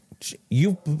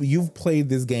 You've played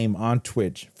this game on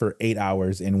Twitch for 8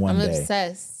 hours in one day. I'm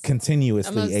obsessed.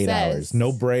 Continuously 8 hours.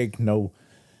 No break, no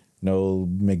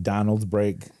McDonald's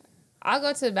break. I'll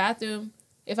go to the bathroom.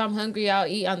 If I'm hungry, I'll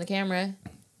eat on the camera.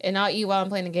 And I'll eat while I'm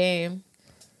playing the game.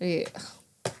 Yeah.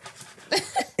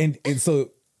 and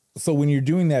so when you're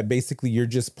doing that, basically you're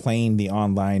just playing the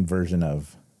online version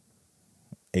of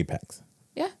Apex.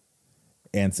 Yeah.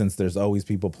 And since there's always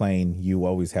people playing, you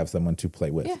always have someone to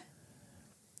play with. Yeah.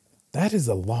 That is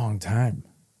a long time.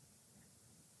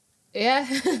 Yeah.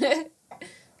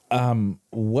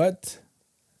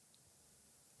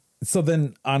 So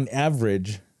then on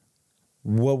average,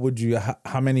 what would you,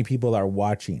 how many people are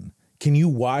watching? Can you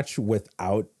watch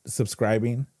without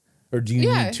subscribing? Or do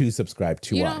you need to subscribe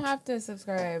to watch? You don't have to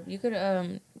subscribe. You could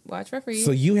watch for free.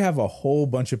 So you have a whole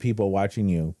bunch of people watching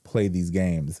you play these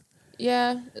games.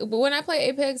 Yeah. But when I play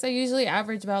Apex, I usually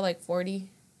average about like 40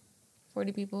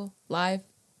 people live.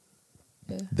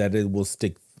 Yeah. That it will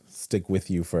stick with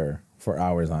you for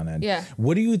hours on end. Yeah.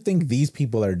 What do you think these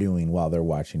people are doing while they're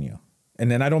watching you? And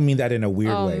then I don't mean that in a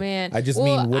weird way. Oh, man. I just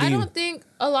mean, I don't think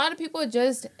a lot of people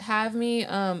just have me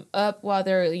up while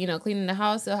they're, cleaning the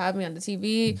house. They'll have me on the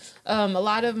TV. A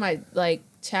lot of my,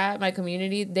 chat, my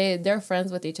community, they're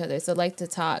friends with each other. So, like to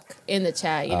talk in the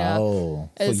chat,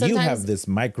 Oh. So you have this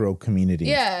micro community.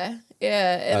 Yeah.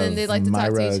 Yeah. And then they like to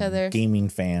talk to each other. Gaming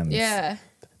fans. Yeah.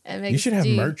 You should have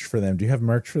merch for them. Do you have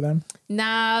merch for them?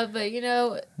 Nah, but,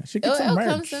 I should get some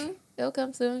merch. It'll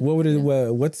come soon. What would it,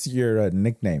 what's your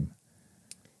nickname?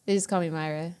 They just call me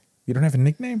Myra. You don't have a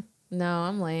nickname? No,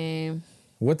 I'm lame.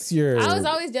 What's your... I was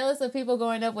always jealous of people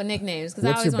going up with nicknames because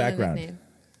I always wanted a nickname.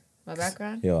 My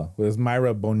background? Yeah. Well, it's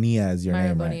Myra Bonilla as your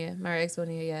name, Bonilla. right? Myra X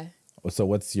Bonilla, yeah. So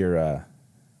what's your...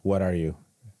 what are you?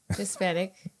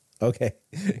 Hispanic. Okay.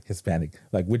 Hispanic.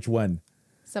 Like which one?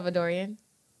 Salvadorian.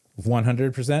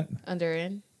 100%?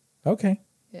 Honduran. Okay.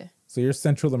 Yeah. So you're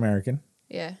Central American?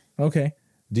 Yeah. Okay.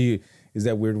 Is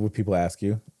that weird when people ask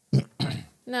you?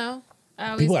 No.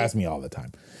 People ask me all the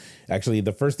time. Actually,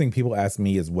 the first thing people ask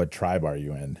me is, what tribe are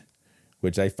you in?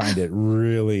 Which I find it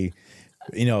really,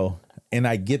 and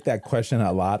I get that question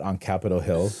a lot on Capitol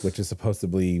Hill, which is supposed to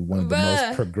be one of the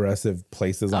most progressive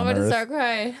places on Earth. I'm going to start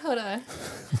crying. Hold on.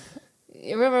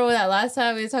 You remember when that last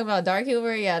time we were talking about dark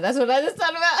humor? Yeah, that's what I just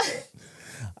thought about.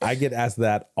 I get asked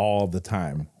that all the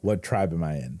time. What tribe am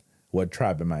I in? What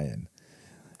tribe am I in?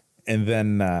 And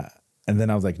then I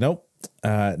was like, nope,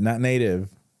 not native.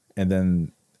 And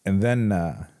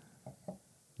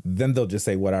then they'll just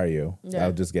say, what are you? Yeah.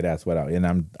 I'll just get asked what are you?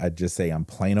 And I just say, I'm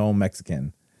plain old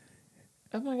Mexican.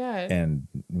 Oh my God. And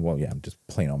well, yeah, I'm just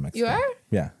plain old Mexican. You are?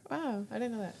 Yeah. Wow. I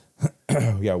didn't know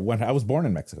that. Yeah. I was born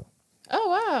in Mexico. Oh,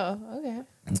 wow. Okay.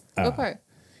 What part?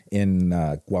 In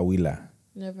Coahuila.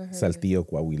 Never heard Saltillo,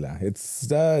 Coahuila.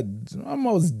 It's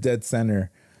almost dead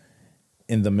center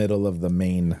in the middle of the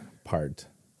main part.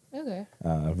 Okay.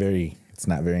 It's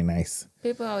not very nice.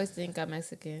 People always think I'm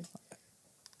Mexican.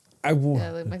 Do I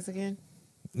look Mexican?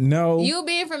 No. You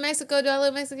being from Mexico, do I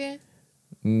look Mexican?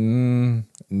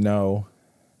 No.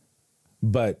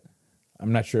 But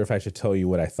I'm not sure if I should tell you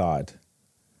what I thought.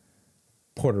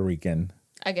 Puerto Rican.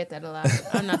 I get that a lot.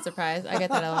 I'm not surprised. I get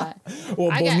that a lot.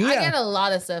 Well, I get a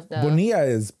lot of stuff, though. Bonilla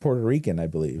is Puerto Rican, I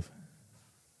believe.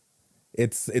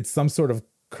 It's some sort of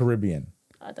Caribbean.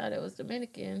 I thought it was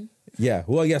Dominican. Yeah.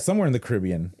 Well, yeah, somewhere in the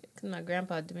Caribbean. Because my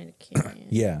grandpa Dominican.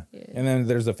 Yeah. And then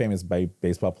there's a famous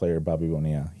baseball player, Bobby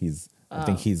Bonilla. I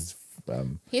think he's...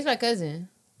 he's my cousin.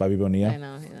 Bobby Bonilla? I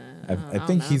know. I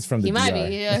think he's from the He DR. might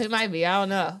be. Yeah, he might be. I don't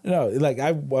know. No, like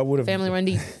I would have... Family run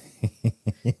deep.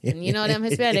 And you know them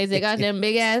Hispanics, they got them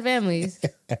big-ass families.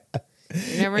 You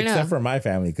never know. Except for my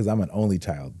family, because I'm an only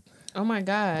child. Oh, my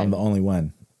God. I'm the only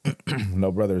one.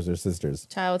 No brothers or sisters.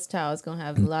 Child's going to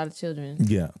have a lot of children.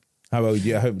 Yeah. How about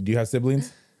you? Do you have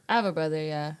siblings? I have a brother,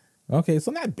 yeah. Okay,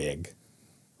 so not big.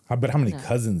 But how many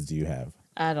cousins do you have?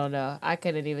 I don't know. I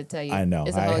couldn't even tell you. I know.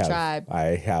 It's a whole tribe.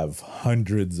 I have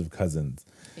hundreds of cousins.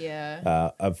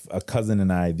 Yeah. A cousin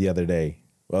and I the other day,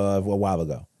 a while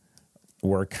ago,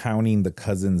 were counting the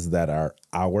cousins that are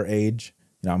our age.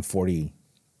 I'm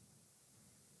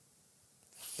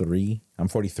 43. I'm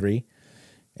 43.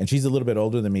 And she's a little bit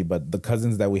older than me, but the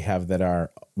cousins that we have that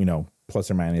are, plus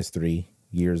or minus 3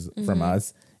 years from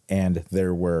us, and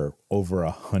there were over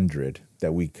 100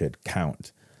 that we could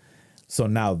count. So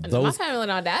now my family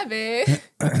not that big.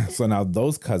 so now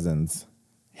those cousins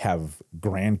have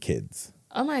grandkids.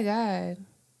 Oh my God.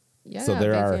 Yeah, So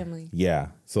there are family.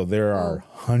 So there are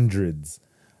hundreds.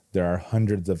 There are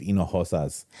hundreds of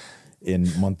Hinojosas in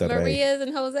Monterrey. Maria's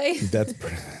and Jose. That's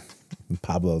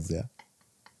Pablo's, yeah.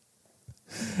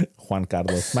 Juan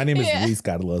Carlos. My name is Luis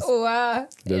Carlos. Wow.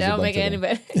 There's Don't make it any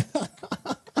better.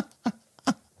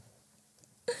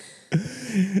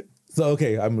 So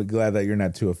okay, I'm glad that you're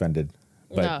not too offended.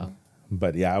 But, No.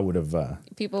 But yeah, I would have.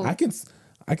 People. I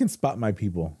can spot my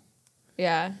people.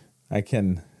 Yeah. I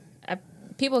can.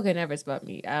 People can never spot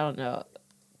me. I don't know.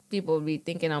 People be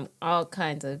thinking I'm all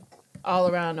kinds of all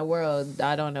around the world.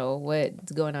 I don't know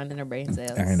what's going on in their brain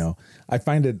cells. I know. I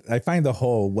find the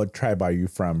whole "what tribe are you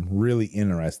from" really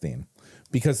interesting,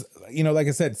 because like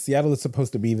I said, Seattle is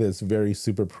supposed to be this very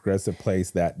super progressive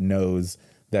place that knows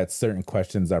that certain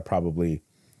questions are probably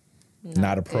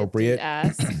not appropriate.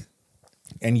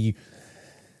 And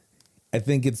I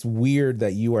think it's weird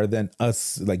that you are then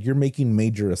you're making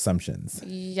major assumptions.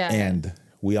 Yeah. And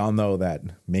we all know that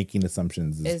making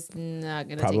assumptions is not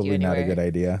going to probably take you anywhere. not a good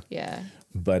idea. Yeah.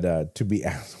 But to be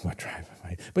asked what tribe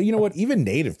am I? But you know what? Even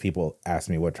Native people ask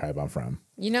me what tribe I'm from.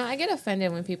 I get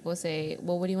offended when people say,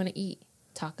 well, what do you want to eat?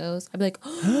 Tacos? I'd be like,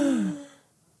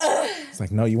 It's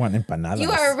like, no, you want empanadas. you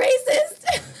are a racist.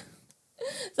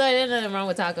 So there's nothing wrong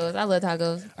with tacos. I love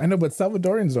tacos. I know, but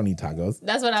Salvadorians don't eat tacos.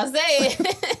 That's what I'm saying.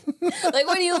 Like,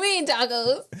 what do you mean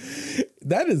tacos?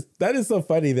 That is so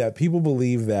funny that people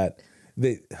believe that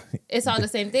It's all the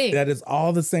same thing. that is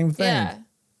all the same thing. Yeah.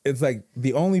 It's like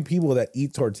the only people that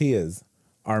eat tortillas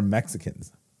are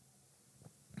Mexicans.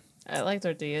 I like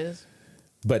tortillas.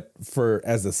 But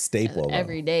as a staple.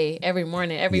 Every day, every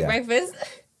morning, every breakfast.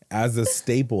 As a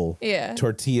staple, Yeah.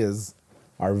 tortillas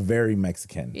are very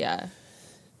Mexican. Yeah.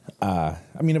 I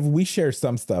mean, if we share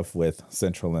some stuff with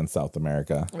Central and South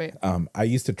America. Right. I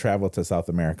used to travel to South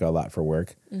America a lot for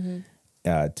work,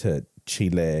 to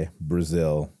Chile,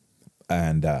 Brazil,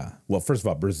 and first of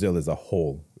all, Brazil is a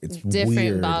whole. It's Different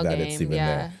weird ball that game, it's even yeah.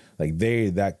 there. Like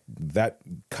that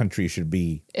country should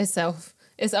be Its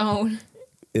own.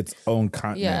 its own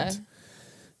continent.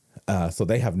 Yeah. So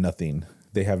they have nothing.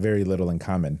 They have very little in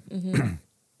common.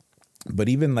 But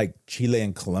even like Chile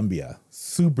and Colombia,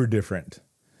 super different.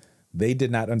 They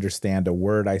did not understand a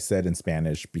word I said in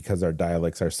Spanish because our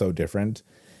dialects are so different.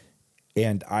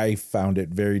 And I found it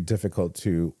very difficult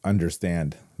to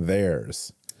understand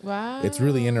theirs. Wow. It's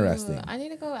really interesting. I need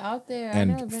to go out there.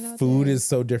 And I've never been out food there. is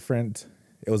so different.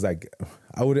 It was like,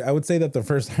 I would say that the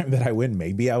first time that I went,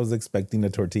 maybe I was expecting a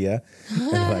tortilla. And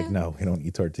they're like, no, we don't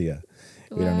eat tortilla.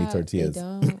 We don't eat tortillas. They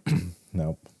don't.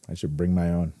 Nope. I should bring my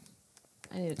own.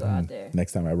 I need to go out there.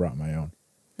 Next time I brought my own.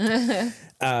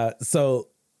 So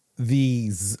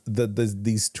these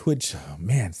Twitch,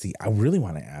 man, see, I really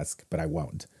want to ask, but I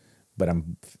won't. But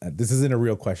this isn't a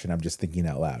real question. I'm just thinking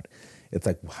out loud. It's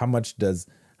like, how much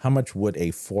would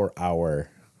a 4-hour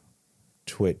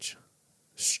Twitch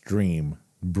stream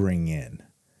bring in?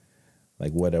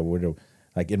 Like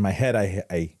like in my head,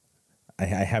 I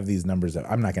have these numbers that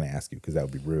I'm not going to ask you because that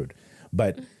would be rude.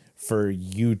 But for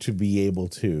you to be able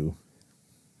to,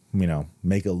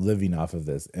 make a living off of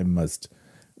this, it must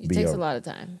be takes a lot of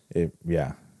time.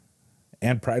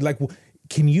 And pride. Like,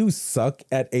 can you suck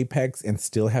at Apex and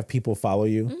still have people follow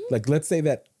you? Mm-hmm. Like, let's say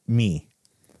that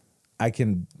I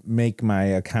can make my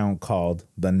account called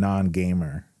the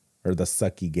non-gamer or the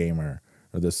sucky gamer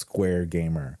or the square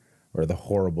gamer or the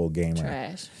horrible gamer.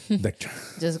 Trash. The,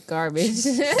 Just garbage.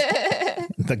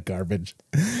 the garbage.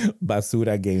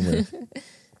 Basura gamer.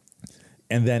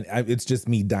 And then it's just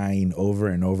me dying over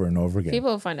and over and over again.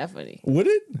 People find that funny. Would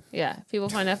it? Yeah, people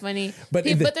find that funny. But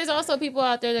But there's also people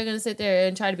out there that are going to sit there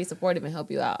and try to be supportive and help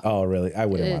you out. Oh, really? I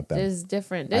wouldn't want that. There's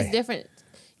different.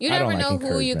 You I don't never like know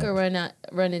who you could encouragement.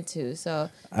 run into. So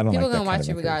I don't people like that gonna watch kind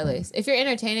you of regardless. If you're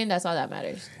entertaining, that's all that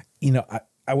matters.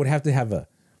 I would have to have a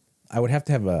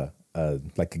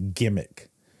like a gimmick.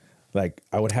 Like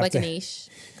I would have like to a niche,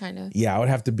 kind of. Yeah, I would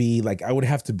have to be like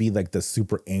the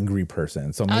super angry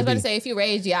person. So maybe, I was about to say, if you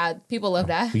rage, yeah, people love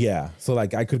that. Yeah, so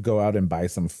like I could go out and buy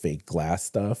some fake glass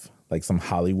stuff, like some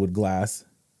Hollywood glass,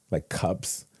 like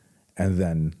cups, and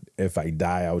then if I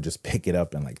die, I would just pick it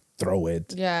up and like throw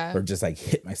it. Yeah. Or just like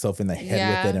hit myself in the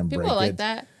head with it and break it. People like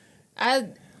that.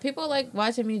 People like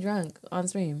watching me drunk on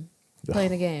stream,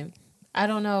 playing a game. I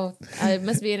don't know. It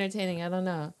must be entertaining. I don't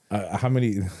know. How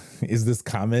many is this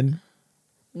common?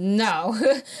 No.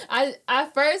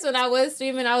 At first when I was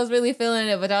streaming, I was really feeling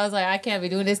it, but I was like, I can't be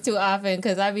doing this too often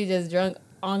because I be just drunk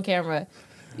on camera.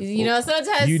 You know,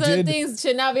 sometimes some things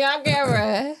should not be on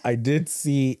camera. I did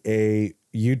see a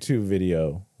YouTube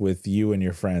video with you and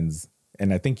your friends,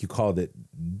 and I think you called it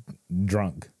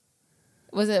Drunk.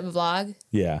 Was it a vlog?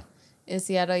 Yeah. In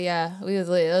Seattle, yeah. We was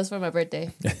lit. It was for my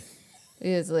birthday.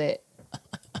 We was lit.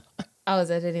 I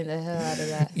was editing the hell out of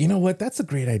that. You know what? That's a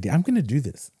great idea. I'm going to do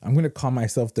this. I'm going to call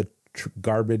myself the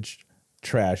garbage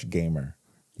trash gamer.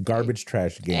 Garbage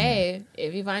trash gamer. Hey,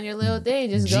 if you find your little thing,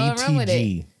 just go and run with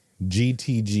it.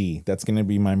 GTG. That's going to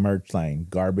be my merch line.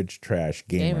 Garbage trash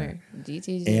gamer.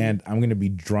 GTG. And I'm going to be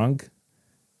drunk,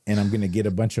 and I'm going to get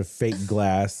a bunch of fake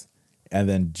glass, and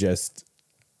then just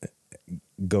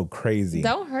go crazy.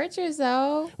 Don't hurt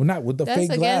yourself. Well, not with the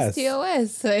fake glass. That's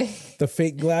against TOS. The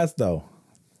fake glass, though.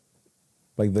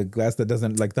 Like the glass that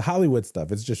doesn't, like the Hollywood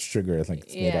stuff. It's just sugar. It's like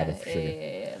it's made out of sugar.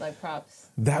 Yeah, like props.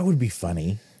 That would be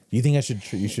funny. You think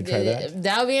you should try that?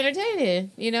 That would be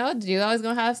entertaining. You know, you always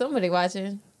gonna have somebody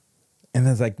watching. And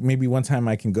then like maybe one time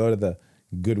I can go to the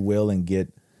Goodwill and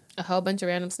get a whole bunch of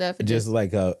random stuff. Just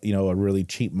like a really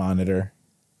cheap monitor,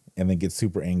 and then get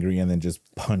super angry and then just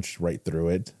punch right through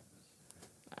it.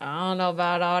 I don't know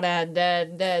about all that.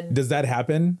 Does that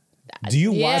happen? Do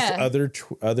you watch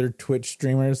other Twitch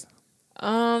streamers?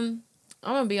 I'm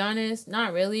gonna be honest,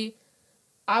 not really.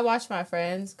 I watch my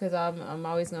friends because I'm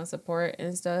always gonna support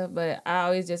and stuff, but I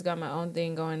always just got my own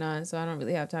thing going on, so I don't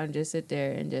really have time to just sit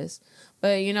there and just.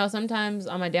 But you know, sometimes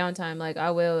on my downtime, like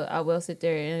I will sit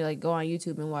there and like go on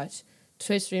YouTube and watch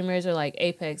Twitch streamers or like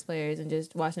Apex players and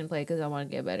just watch them play because I want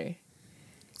to get better.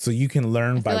 So you can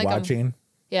learn by watching.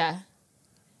 Yeah,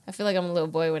 I feel like I'm a little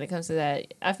boy when it comes to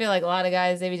that. I feel like a lot of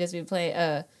guys they just be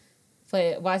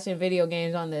watching video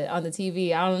games on the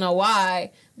TV. I don't know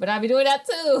why, but I be doing that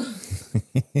too.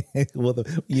 Well,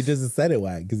 you just said it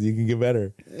why, because you can get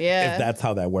better. Yeah, if that's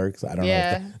how that works, I don't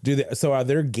know. So are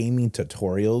there gaming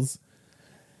tutorials?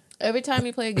 Every time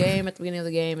you play a game at the beginning of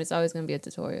the game, it's always going to be a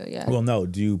tutorial. Yeah. Well, no.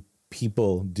 Do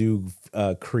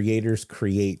creators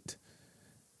create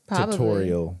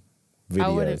tutorial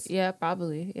videos? Yeah,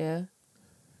 probably. Yeah.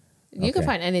 You can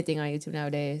find anything on YouTube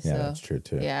nowadays. Yeah, so. That's true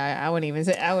too. Yeah, I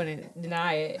wouldn't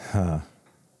deny it.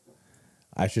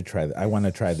 I should try that. I want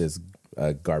to try this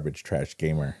garbage trash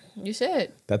gamer. You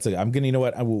should. I'm gonna. You know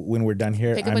what? When we're done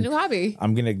here, pick up a new hobby.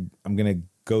 I'm gonna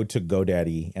go to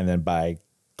GoDaddy and then buy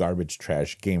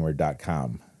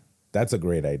garbagetrashgamer.com. That's a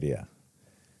great idea.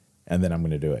 And then I'm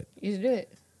gonna do it. You should do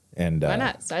it. And why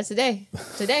not? Start today.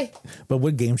 But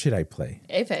what game should I play?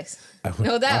 Apex.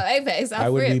 No doubt, Apex. I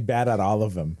would be bad at all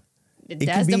of them.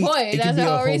 That's the point. That's the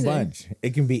whole reason. Bunch.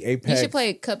 It can be Apex. You should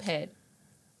play Cuphead.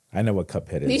 I know what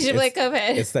Cuphead is. You should play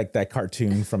Cuphead. It's like that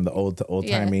cartoon from the old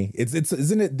timey. It's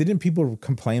isn't it? Didn't people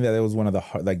complain that it was one of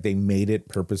the they made it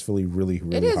purposefully really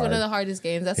hard? It is one of the hardest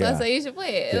games. That's why I say you should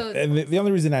play it. Yeah. And the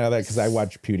only reason I know that because I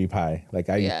watch PewDiePie. Like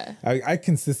I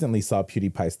consistently saw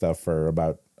PewDiePie stuff for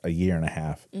about a year and a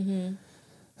half. Mm-hmm.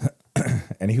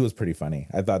 And he was pretty funny.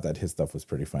 I thought that his stuff was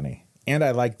pretty funny, and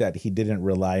I like that he didn't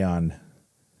rely on.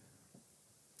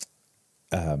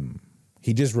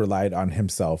 He just relied on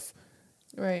himself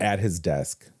at his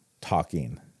desk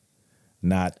talking,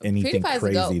 not anything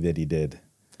crazy that he did.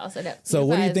 I'll say that. So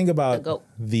what do you think about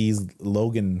these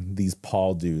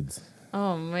Paul dudes?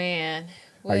 Oh man.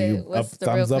 Are you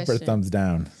thumbs up or thumbs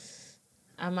down?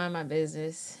 I mind my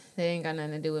business. They ain't got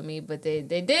nothing to do with me, but they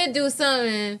did do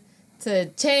something to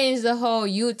change the whole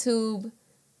YouTube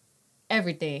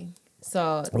everything.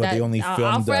 So they only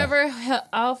filmed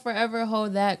I'll forever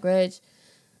hold that grudge.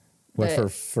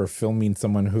 What, for filming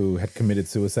someone who had committed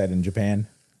suicide in Japan?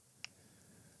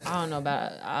 I don't know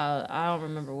about I don't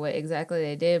remember what exactly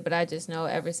they did, but I just know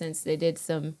ever since they did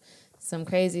some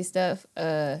crazy stuff,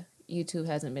 YouTube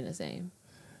hasn't been the same.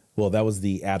 Well, that was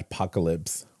the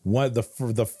adpocalypse. One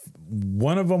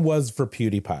of them was for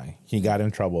PewDiePie. He got in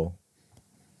trouble.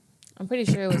 I'm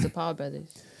pretty sure it was the Paul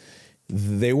brothers.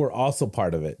 They were also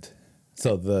part of it.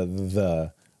 So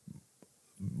the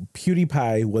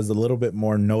PewDiePie was a little bit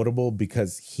more notable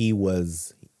because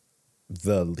he's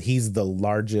the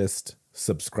largest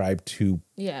subscribed to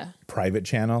private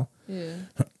channel. Yeah.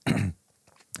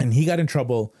 And he got in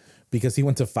trouble because he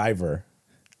went to Fiverr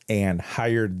and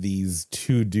hired these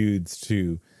two dudes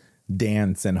to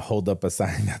dance and hold up a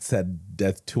sign that said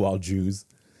 "Death to all Jews."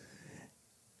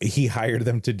 He hired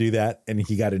them to do that and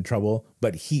he got in trouble,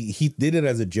 but he did it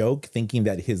as a joke, thinking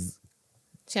that his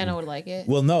channel would like it.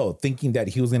 Well, no, thinking that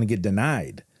he was going to get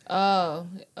denied. Oh.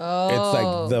 It's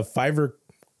like the Fiverr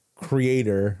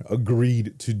creator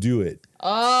agreed to do it.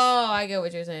 Oh, I get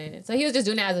what you're saying. So he was just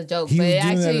doing that as a joke. He was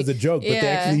doing that as a joke, but they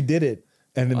actually did it.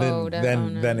 And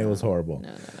then it was horrible.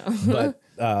 No. But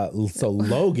so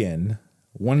Logan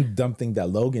one dumb thing that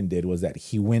Logan did was that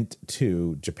he went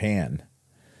to Japan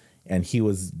and he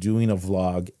was doing a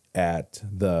vlog at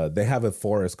they have a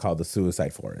forest called the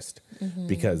Suicide Forest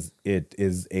because it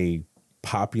is a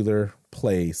popular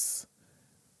place.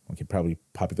 Okay, probably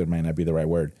popular might not be the right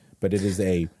word, but it is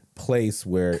a place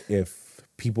where if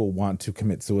people want to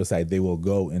commit suicide, they will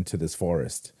go into this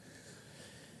forest.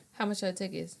 How much are the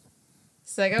tickets?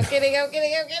 It's like, I'm kidding.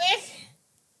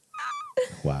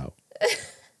 Wow.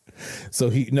 So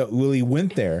he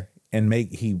went there and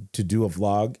to do a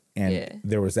vlog, and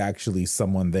there was actually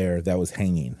someone there that was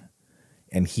hanging,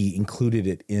 and he included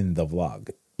it in the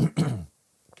vlog.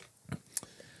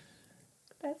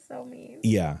 That's so mean.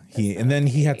 Yeah, then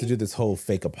he had to do this whole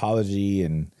fake apology,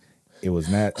 and it was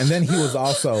not. And then he was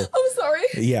also. I'm sorry.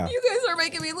 Yeah, you guys are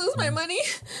making me lose my money,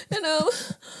 and I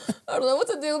don't know what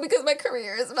to do because my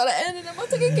career is about to end, and I'm about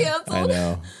to get canceled. I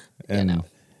know, and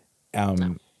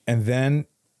and then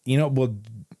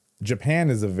Japan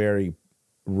is a very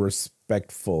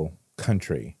respectful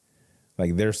country.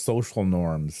 Like their social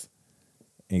norms,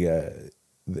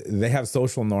 they have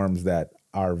social norms that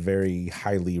are very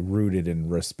highly rooted in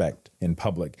respect in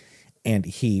public. And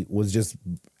he was just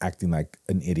acting like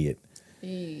an idiot.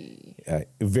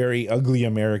 Very ugly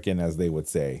American, as they would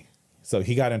say. So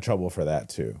he got in trouble for that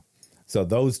too. So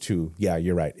those two, yeah,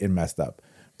 you're right. It messed up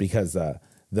because the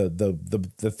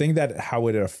thing that how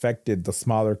it affected the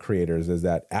smaller creators is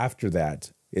that after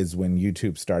that is when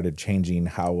YouTube started changing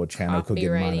how a channel could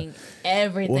get money.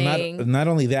 Everything. Well, not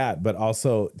only that, but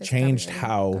also changed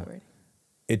how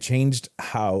a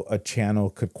channel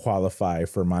could qualify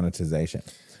for monetization.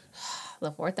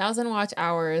 The 4,000 watch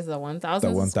hours, the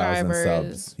 1,000 subscribers.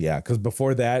 Subs. Yeah, because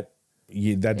before that,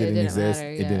 that didn't exist.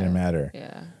 It didn't matter.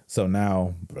 Yeah. So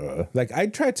now, like I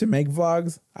tried to make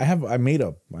vlogs. I made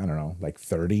I don't know, like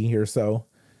 30 or so.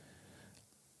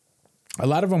 A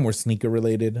lot of them were sneaker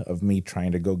related, of me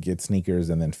trying to go get sneakers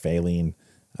and then failing.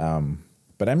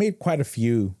 But I made quite a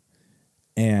few,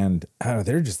 and I don't know,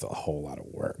 they're just a whole lot of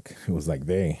work. It was like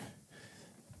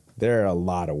they're a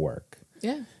lot of work.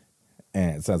 Yeah.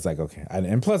 And so it's like, okay.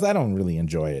 And plus, I don't really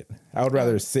enjoy it. I would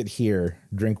rather sit here,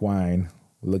 drink wine,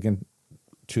 look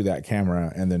into that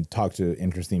camera, and then talk to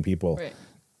interesting people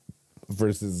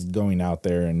versus going out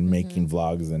there and making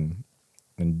vlogs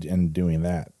and doing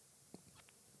that.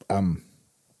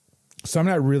 So I'm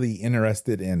not really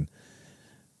interested in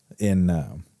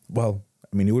well,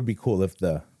 I mean, it would be cool if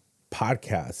the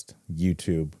podcast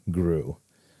YouTube grew.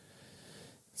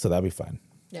 So that'd be fun.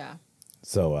 Yeah.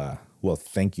 So, well,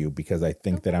 thank you, because I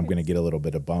think that I'm going to get a little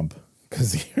bit of bump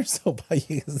because you're so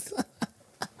biased.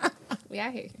 We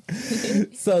out here.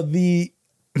 So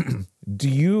do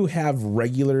you have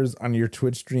regulars on your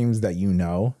Twitch streams that you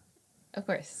know? Of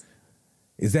course.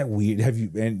 Is that weird?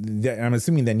 And I'm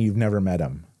assuming then you've never met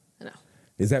them. No.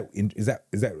 Is that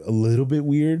a little bit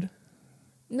weird?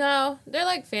 No, they're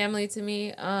like family to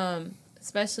me.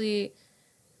 Especially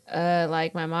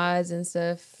like my mods and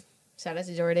stuff. Shout out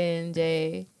to Jordan,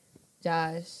 Jay,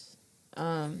 Josh.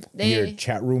 Your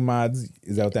chat room mods,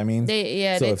 is that what that means?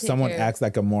 So if someone acts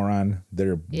like a moron,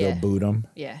 they'll boot them.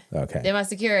 Yeah. Okay. They're my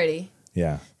security.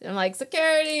 Yeah. I'm like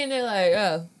security, and they're like,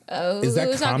 oh. Is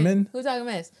that common? Who's talking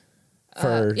mess?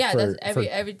 That's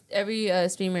every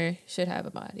streamer should have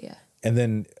a mod. Yeah. And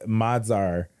then mods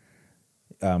are,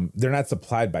 they're not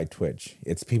supplied by Twitch.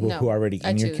 It's people who are already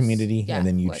in your community, and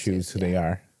then you choose who they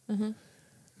are.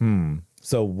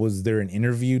 So was there an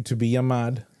interview to be a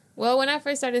mod? Well, when I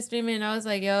first started streaming, I was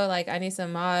like, yo, like I need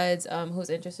some mods. Who's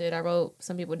interested? I wrote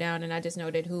some people down, and I just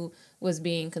noted who was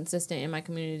being consistent in my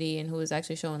community and who was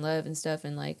actually showing love and stuff,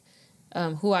 and like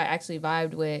who I actually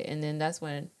vibed with, and then that's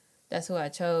who I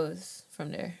chose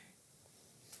from there.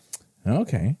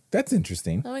 Okay, that's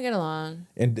interesting. Then we get along.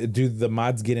 And do the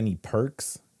mods get any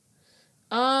perks?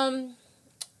 I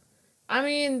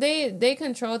mean, they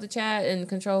control the chat and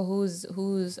control who's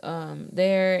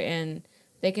there, and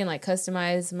they can like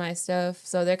customize my stuff,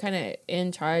 so they're kind of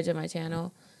in charge of my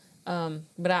channel.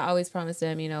 But I always promise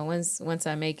them, once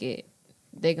I make it,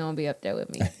 they gonna be up there with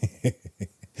me.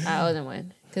 I owe them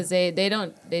one because they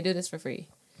do this for free.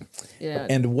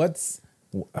 And what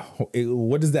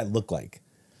does that look like?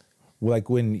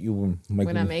 Like when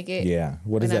I make it? Yeah.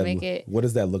 What does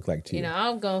that look like to you?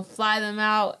 I'm going to fly them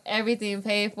out, everything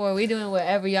paid for. We doing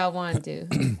whatever y'all want to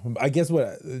do. I guess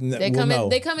they come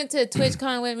into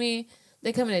TwitchCon with me.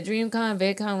 They come into DreamCon,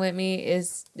 VidCon with me.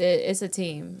 It's a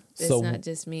team. It's not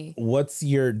just me. What's do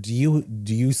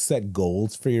you set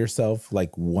goals for yourself?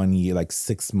 Like 1 year, like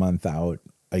 6 months out,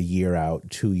 a year out,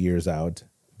 2 years out?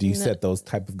 Do you set those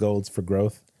type of goals for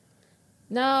growth?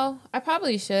 No, I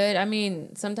probably should. I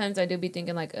mean, sometimes I do be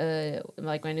thinking like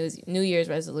my New Year's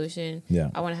resolution. Yeah.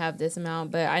 I want to have this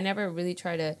amount, but I never really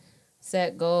try to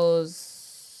set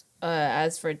goals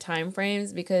as for time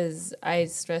frames because I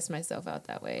stress myself out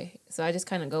that way. So I just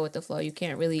kind of go with the flow. You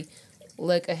can't really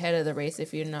look ahead of the race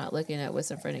if you're not looking at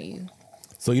what's in front of you.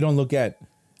 So you don't look at.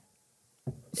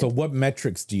 So what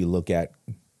metrics do you look at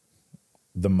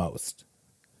the most?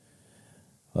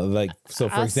 Like, so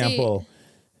for example,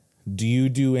 do you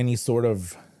do any sort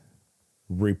of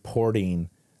reporting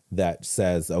that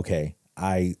says, okay,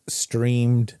 I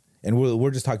streamed, and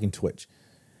we're just talking Twitch.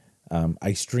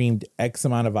 I streamed X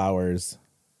amount of hours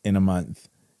in a month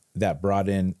that brought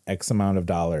in X amount of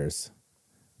dollars.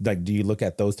 Like, do you look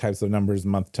at those types of numbers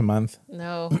month to month?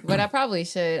 No, but I probably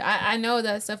should. I know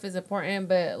that stuff is important,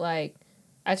 but like,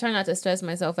 I try not to stress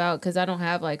myself out because I don't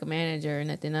have like a manager or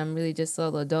nothing. I'm really just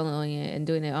solo doloing it and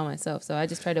doing it all myself. So I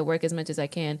just try to work as much as I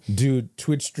can. Do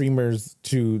Twitch streamers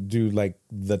do like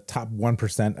the top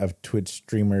 1% of Twitch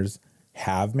streamers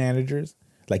have managers?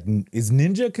 Like, is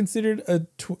Ninja considered a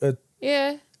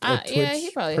yeah, yeah,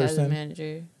 he probably has a person?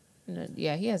 manager. No,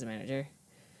 yeah, he has a manager.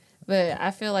 But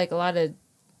I feel like a lot of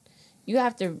you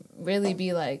have to really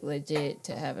be like legit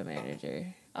to have a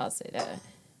manager. I'll say that.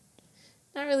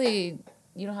 Not really.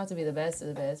 You don't have to be the best of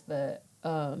the best, but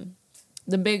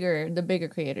the bigger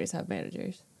creators have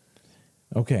managers.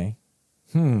 Okay.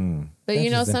 But you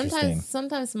know,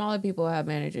 sometimes smaller people have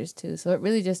managers too. So it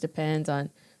really just depends on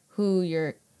who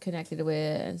you're connected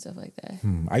with and stuff like that.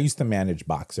 I used to manage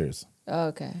boxers. Oh,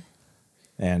 okay.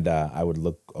 And I would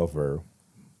look over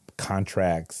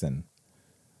contracts and,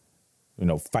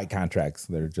 fight contracts.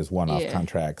 They're just one-off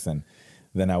contracts. And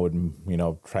then I would,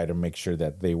 try to make sure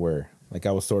that they were, like,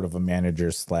 I was sort of a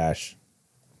manager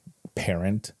 /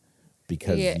 parent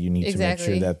because you need to make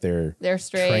sure that they're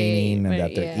straight, training and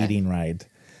that they're eating right.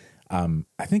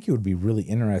 I think it would be really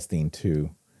interesting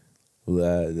to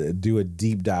do a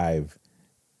deep dive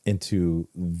into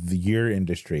your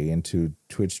industry, into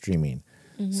Twitch streaming.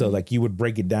 Mm-hmm. So like you would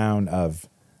break it down of,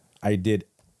 I did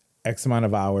X amount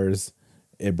of hours,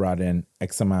 it brought in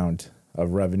X amount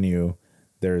of revenue,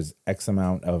 there's X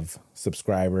amount of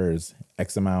subscribers,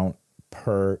 X amount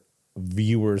per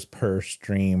viewers per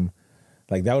stream.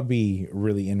 Like that would be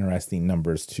really interesting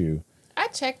numbers too. I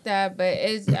checked that, but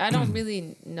I don't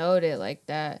really note it like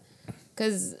that.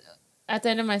 Because at the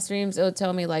end of my streams, it'll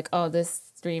tell me like, oh, this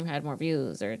stream had more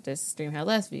views or this stream had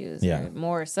less views or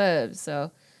more subs.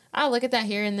 So I'll look at that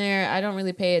here and there. I don't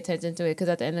really pay attention to it because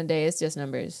at the end of the day, it's just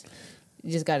numbers.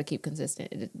 You just got to keep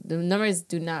consistent. The numbers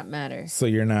do not matter. So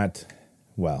you're not,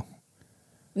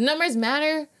 numbers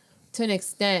matter to an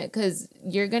extent because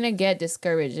you're going to get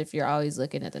discouraged if you're always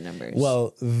looking at the numbers.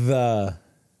 I'm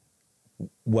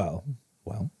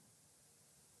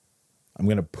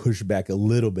going to push back a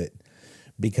little bit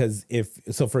because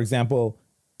for example,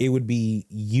 it would be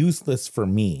useless for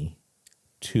me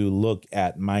to look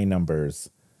at my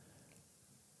numbers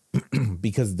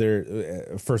because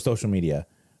they're for social media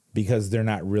because they're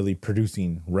not really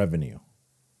producing revenue.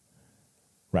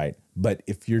 Right. But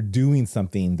if you're doing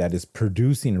something that is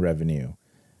producing revenue,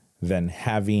 then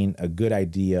having a good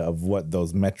idea of what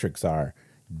those metrics are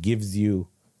gives you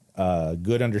a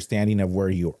good understanding of where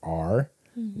you are,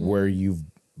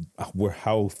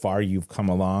 how far you've come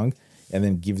along, and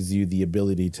then gives you the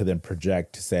ability to then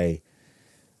project to say,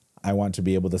 I want to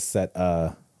be able to set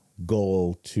a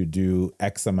goal to do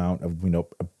X amount of,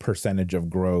 a percentage of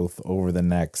growth over the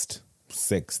next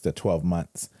 6 to 12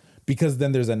 months, because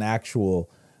then there's an actual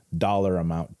dollar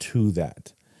amount to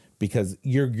that. Because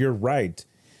you're right.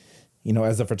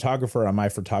 As a photographer on my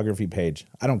photography page,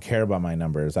 I don't care about my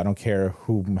numbers. I don't care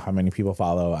how many people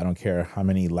follow. I don't care how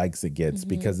many likes it gets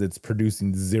because it's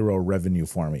producing zero revenue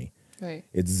for me. Right.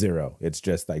 It's zero. It's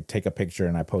just I take a picture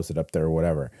and I post it up there or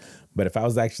whatever. But if I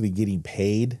was actually getting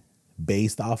paid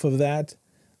based off of that,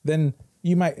 then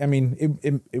you might,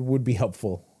 it would be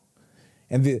helpful.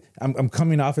 And I'm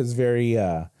coming off as very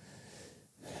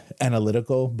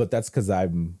analytical, but that's because I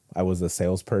was a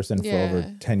salesperson for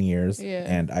over 10 years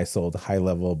and I sold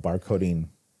high-level barcoding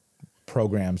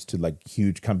programs to like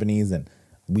huge companies, and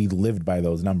we lived by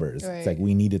those numbers. Right. It's like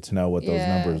we needed to know what those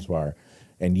numbers were.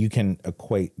 And you can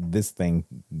equate this thing,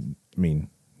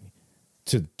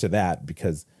 to that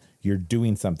because you're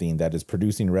doing something that is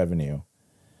producing revenue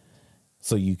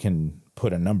so you can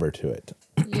put a number to it.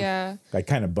 Yeah. I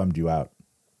kind of bummed you out.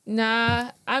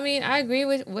 Nah, I agree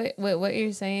with what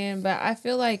you're saying, but I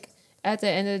feel like at the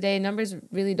end of the day, numbers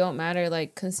really don't matter.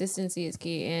 Like, consistency is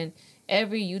key. And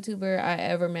every YouTuber I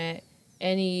ever met,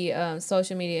 any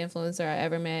social media influencer I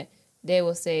ever met, they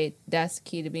will say that's the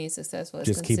key to being successful.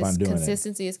 Just keep on doing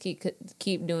consistency is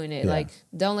keep doing it. Yeah. Like,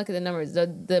 don't look at the numbers.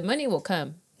 The money will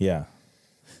come. Yeah.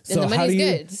 And the money's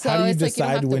good. So how do you it's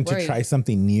decide like you when to to try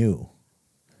something new?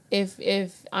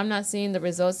 If I'm not seeing the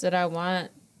results that I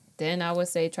want, then I would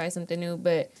say try something new.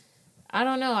 But I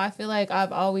don't know. I feel like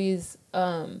I've always,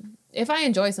 if I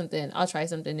enjoy something, I'll try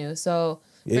something new. So,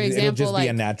 for example, it'll just like, be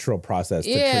a natural process.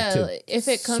 If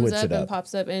it comes up it and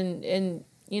pops up, and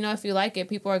you know, if you like it,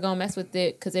 people are gonna mess with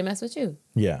it because they mess with you.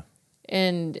 Yeah.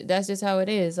 And that's just how it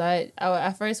is. I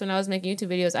at first, when I was making YouTube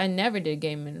videos, I never did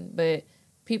gaming, but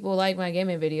people like my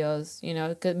gaming videos, you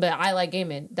know. But I like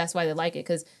gaming. That's why they like it,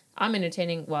 because I'm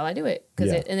entertaining while I do it.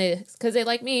 Because they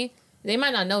like me. They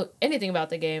might not know anything about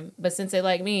the game, but since they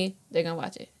like me, they're gonna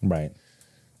watch it. Right.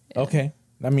 Yeah. Okay.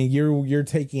 I mean, you're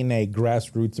taking a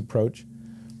grassroots approach,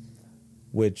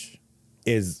 which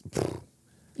is,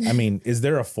 I mean, is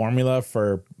there a formula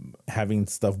for having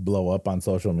stuff blow up on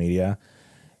social media?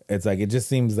 It's like, it just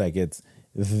seems like it's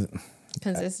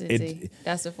consistency.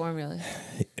 That's the formula.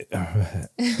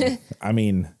 I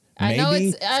mean,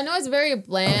 maybe. I know it's very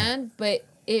bland, but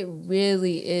it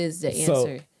really is the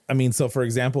answer. I mean, so for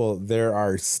example, there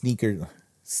are sneaker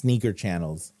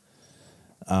channels.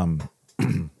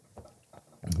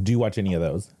 Do you watch any of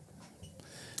those?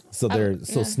 So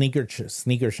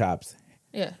sneaker shops.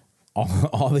 Yeah.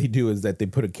 All they do is that they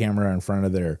put a camera in front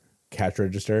of their cash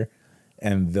register,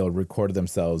 and they'll record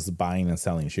themselves buying and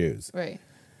selling shoes. Right.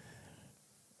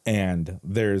 And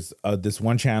there's this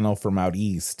one channel from out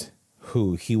east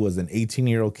who he was an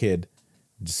 18-year-old kid,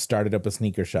 just started up a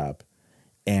sneaker shop,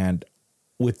 and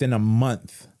within a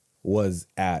month was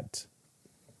at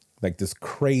like this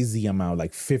crazy amount,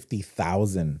 like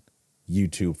 50,000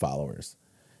 YouTube followers.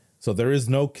 So there is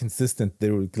no consistent.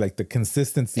 Like the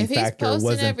consistency factor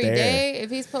wasn't there. If he's posting every day, if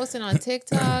he's posting on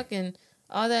TikTok and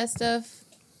all that stuff,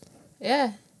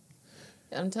 yeah,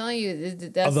 I'm telling you,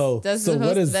 that's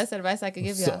the best advice I could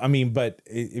give you. I mean, but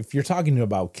if you're talking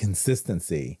about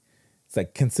consistency, it's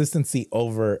like consistency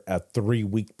over a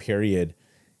 3-week period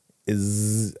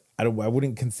is. I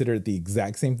wouldn't consider it the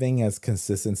exact same thing as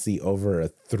consistency over a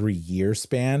 3-year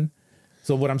span.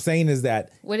 So what I'm saying is that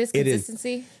what is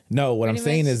consistency? What I'm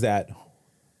saying is that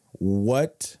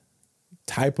what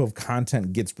type of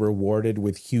content gets rewarded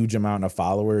with huge amount of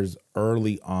followers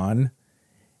early on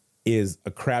is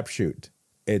a crapshoot.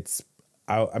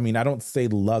 I mean, I don't say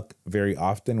luck very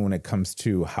often when it comes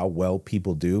to how well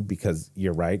people do, because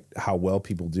you're right. How well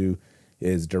people do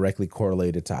is directly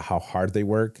correlated to how hard they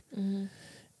work. Mm-hmm.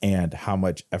 And how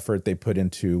much effort they put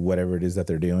into whatever it is that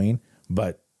they're doing.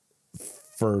 But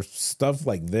for stuff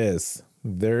like this,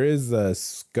 there is a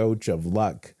scotch of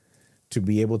luck to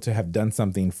be able to have done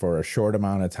something for a short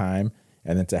amount of time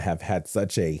and then to have had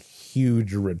such a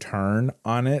huge return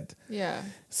on it. Yeah.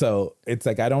 So it's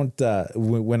like, I don't,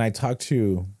 when I talk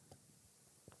to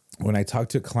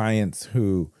clients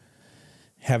who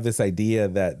have this idea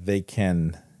that they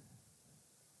can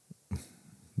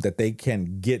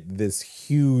get this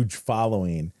huge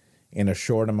following in a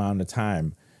short amount of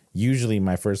time, usually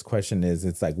my first question is,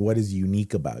 it's like, what is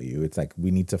unique about you? It's like,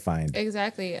 we need to find.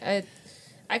 Exactly. I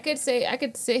could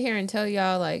sit here and tell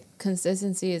y'all like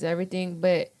consistency is everything,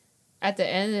 but at the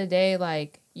end of the day,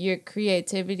 like your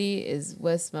creativity is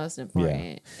what's most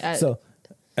important. Yeah. So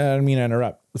I don't mean to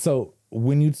interrupt. So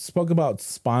when you spoke about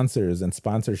sponsors and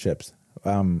sponsorships,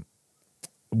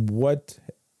 what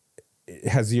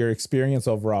has your experience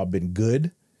overall been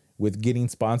good with getting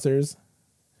sponsors?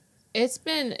 It's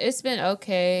been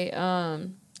okay.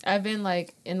 I've been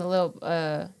like in the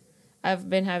little I've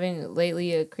been having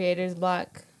lately a creator's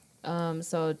block.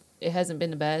 So it hasn't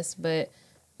been the best, but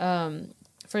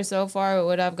for so far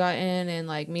what I've gotten and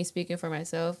like me speaking for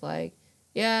myself, like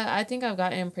yeah, I think I've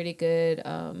gotten pretty good.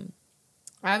 I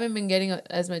haven't been getting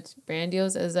as much brand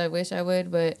deals as I wish I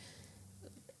would, but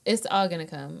it's all gonna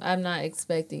come. I'm not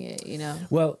expecting it, you know.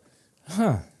 Well,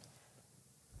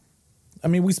 I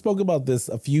mean, we spoke about this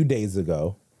a few days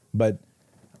ago, but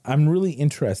I'm really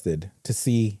interested to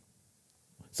see.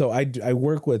 So I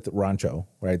work with Rancho,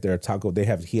 right? They're a taco. The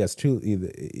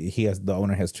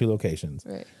owner has 2 locations.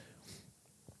 Right.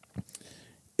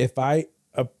 If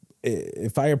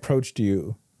I approached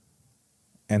you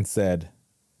and said,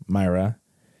 Myra,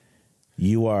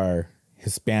 you are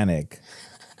Hispanic.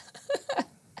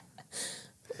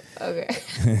 Okay.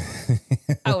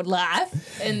 I would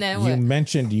laugh. And then you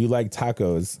mentioned you like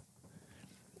tacos.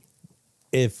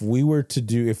 If we were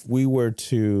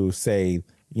to say,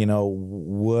 you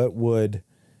know,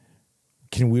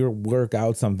 can we work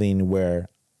out something where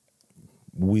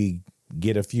we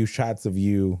get a few shots of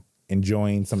you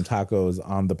enjoying some tacos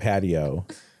on the patio?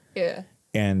 Yeah.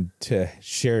 and to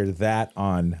share that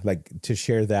on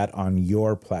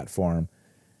your platform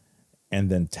and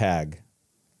then tag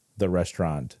the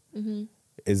restaurant. Mm-hmm.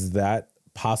 Is that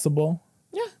possible?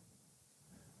 Yeah.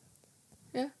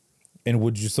 Yeah. And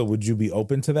would you be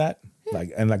open to that?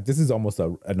 Yeah. Like this is almost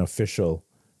an official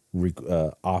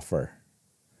offer.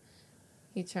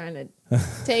 He trying to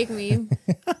take me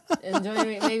and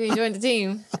maybe join the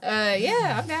team.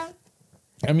 Yeah, I'm down.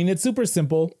 I mean, it's super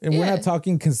simple, and we're not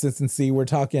talking consistency. We're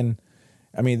talking,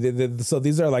 I mean, so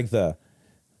these are like so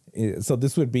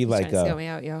this would be like sell me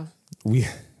out, y'all.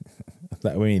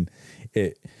 I mean,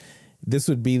 this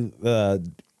would be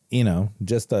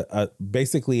just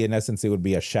basically in essence it would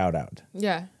be a shout out.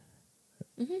 Yeah.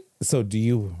 Mm-hmm. So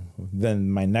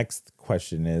then my next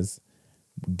question is,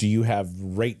 do you have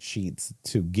rate sheets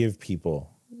to give people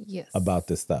about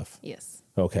this stuff? Yes.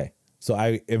 Okay. So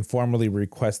I am formally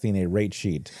requesting a rate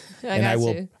sheet, and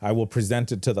I will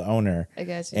present it to the owner. I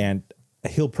got you. And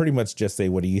he'll pretty much just say,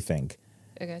 "What do you think?"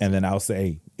 I got you. And then I'll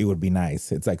say it would be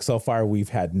nice. It's like so far we've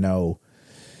had no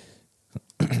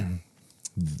promo.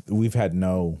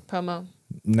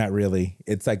 Not really.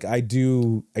 It's like I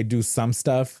do some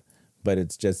stuff, but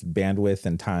it's just bandwidth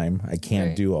and time. I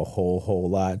can't do a whole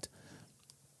lot.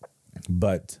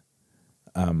 But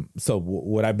so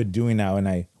what I've been doing now,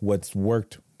 and what's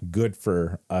worked good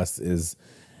for us is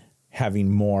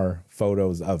having more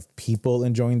photos of people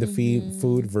enjoying the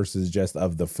food versus just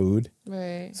of the food.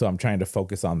 Right. So I'm trying to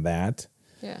focus on that.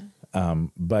 Yeah.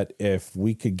 But if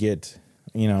we could get,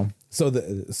 if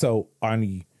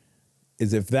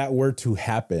that were to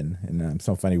happen, and I'm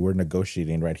so funny, we're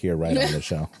negotiating right here, right on the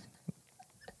show.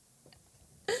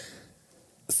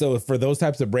 So for those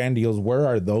types of brand deals, where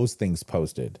are those things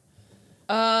posted?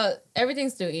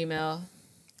 Everything's through email.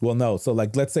 Well, no. So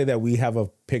like, let's say that we have a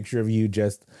picture of you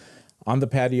just on the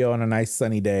patio on a nice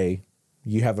sunny day.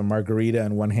 You have a margarita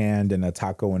in one hand and a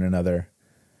taco in another.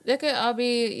 They could all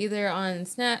be either on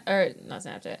not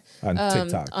Snapchat. On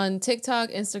TikTok. On TikTok,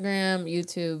 Instagram,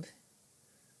 YouTube.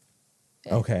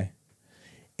 Yeah. Okay.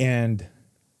 And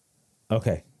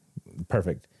okay,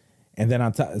 perfect. And then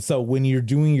on top, so when you're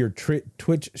doing your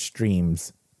Twitch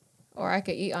streams, or I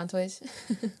could eat on Twitch.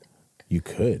 You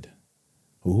could.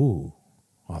 Ooh.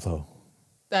 Although.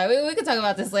 We could talk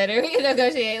about this later. We can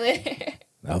negotiate later.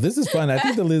 Oh, this is fun. I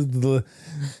think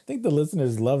the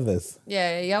listeners love this.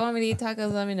 Yeah, y'all want me to eat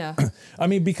tacos? Let me know. I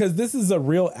mean, because this is a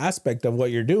real aspect of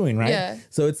what you're doing, right? Yeah.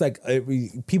 So it's like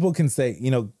people can say,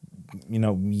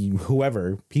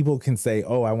 whoever, people can say,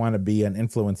 oh, I want to be an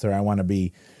influencer.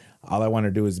 All I want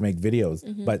to do is make videos.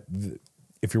 Mm-hmm. But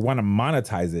if you want to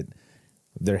monetize it,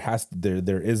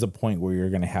 there is a point where you're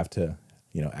going to have to,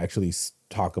 actually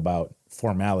talk about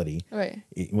formality. Right.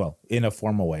 Well, in a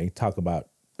formal way, talk about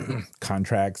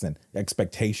contracts and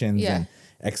expectations and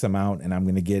X amount, and I'm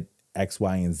going to get X,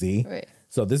 Y, and Z. Right.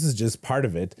 So this is just part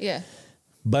of it. Yeah.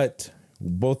 But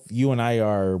both you and I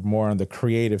are more on the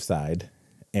creative side,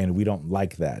 and we don't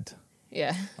like that.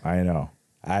 Yeah. I know.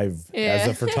 As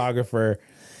a photographer,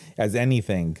 as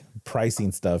anything,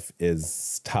 pricing stuff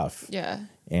is tough. Yeah.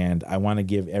 And I want to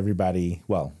give everybody,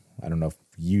 well, I don't know if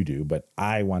you do, but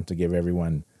I want to give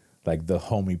everyone like the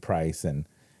homie price and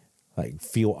like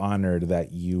feel honored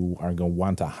that you are going to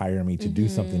want to hire me to do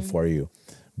something for you.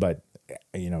 But,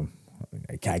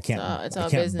 I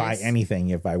can't buy anything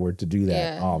if I were to do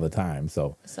that all the time.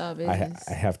 So it's all business.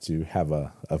 I have to have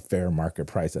a fair market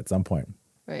price at some point.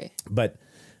 Right. But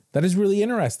that is really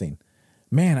interesting.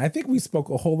 Man, I think we spoke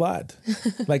a whole lot.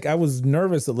 Like I was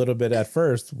nervous a little bit at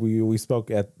first. We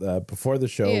spoke at before the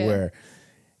show where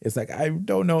it's like, I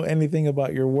don't know anything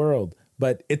about your world,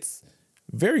 but it's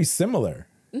very similar.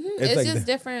 Mm-hmm. It's like just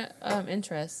different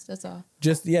interests. That's all.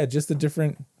 Just a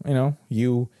different,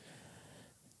 you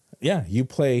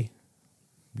like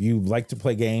to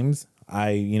play games.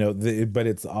 But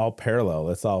it's all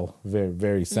parallel. It's all very,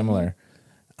 very similar.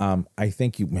 Mm-hmm. I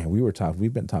think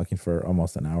we've been talking for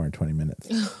almost an hour and 20 minutes.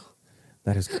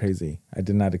 That is crazy. I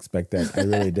did not expect that. I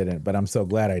really didn't, but I'm so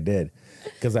glad I did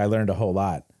because I learned a whole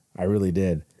lot. I really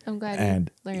did. I'm glad you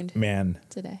learned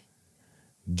today.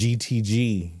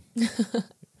 GTG.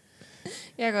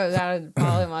 Gotta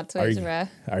follow my Twitch, bruh.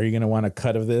 Are you gonna want a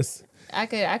cut of this? I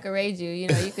could raid you. You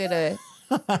could raid.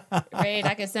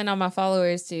 I could send all my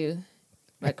followers to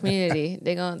my community.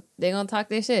 They gonna talk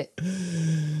their shit.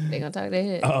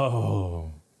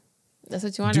 Oh, that's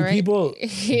what you want to raid. Do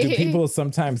people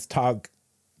sometimes talk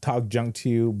junk to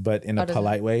you, but in a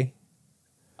polite way?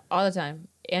 All the time,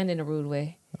 and in a rude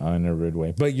way. Oh, in a rude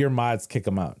way. But your mods kick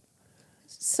them out.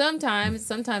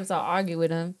 Sometimes I'll argue with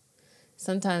them.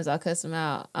 Sometimes I'll cuss them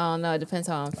out. I don't know. It depends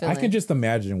how I'm feeling. I can just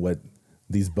imagine what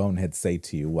these boneheads say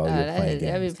to you while you're playing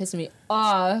games. That be pissing me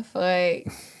off.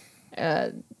 Like,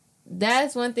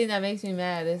 that's one thing that makes me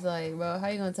mad. It's like, bro, how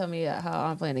you gonna tell me how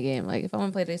I'm playing the game? Like, if I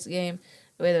want to play this game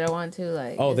the way that I want to,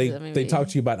 like, they talk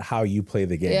to you about how you play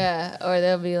the game. Yeah, or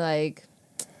they'll be like,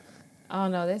 I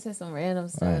don't know, they say some random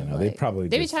stuff. I don't know. Like,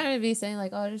 they be trying to be saying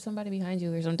like, oh, there's somebody behind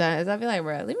you or sometimes. I'll be like,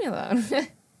 bro, leave me alone.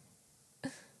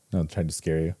 No, trying to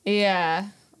scare you. Yeah,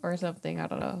 or something. I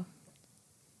don't know.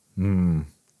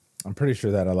 I'm pretty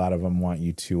sure that a lot of them want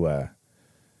you to.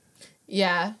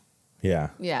 Yeah. Yeah.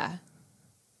 Yeah.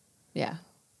 Yeah.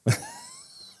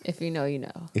 If you know, you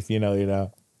know. If you know, you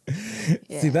know.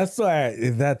 Yeah. See, that's why.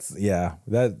 That.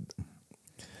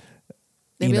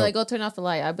 They'd be like, go turn off the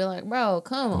light. I'd be like, bro,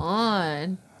 come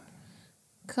on.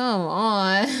 Because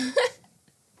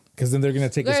then they're gonna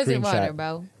take a screenshot, water,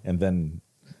 bro? And then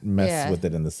mess with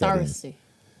it in the settings.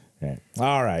 Okay.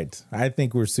 All right. I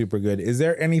think we're super good. Is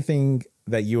there anything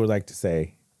that you would like to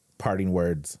say? Parting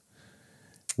words.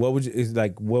 What would you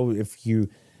like? What if you?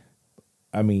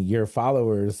 I mean, your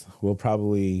followers will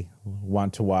probably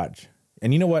want to watch.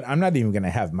 And you know what? I'm not even gonna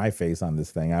have my face on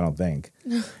this thing. I don't think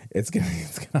it's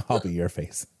gonna all be your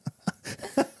face.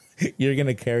 You're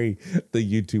gonna carry the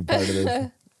YouTube part of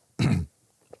this.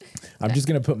 I'm just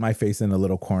gonna put my face in a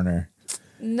little corner.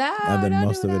 No, and then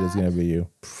most of it is gonna be you.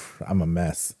 I'm a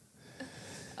mess.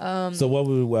 So what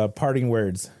would parting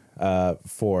words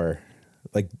for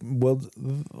like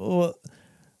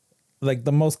like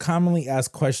the most commonly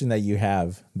asked question that you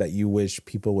have that you wish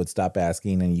people would stop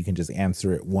asking and you can just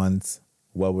answer it once?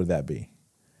 What would that be?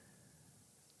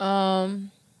 A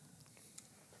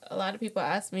lot of people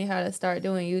ask me how to start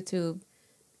doing YouTube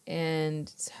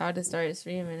and how to start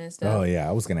streaming and stuff. Oh yeah,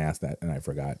 I was gonna ask that and I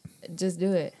forgot. Just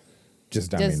do it.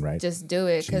 Right? Just do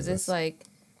it, because it's like,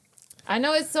 I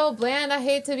know it's so bland. I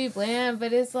hate to be bland,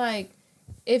 but it's like,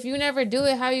 if you never do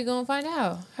it, how are you gonna find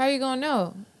out? How are you gonna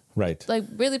know? Right. Like,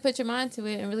 really put your mind to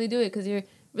it and really do it, because you're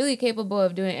really capable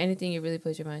of doing anything you really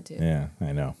put your mind to. Yeah,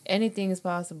 I know. Anything is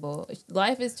possible.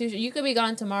 Life is too short. You could be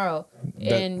gone tomorrow,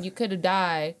 and you could have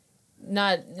died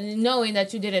not knowing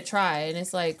that you didn't try. And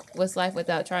it's like, what's life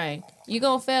without trying? You're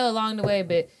gonna fail along the way,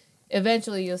 but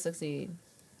eventually you'll succeed.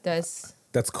 That's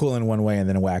cool in one way and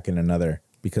then whack in another,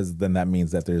 because then that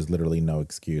means that there's literally no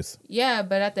excuse. Yeah,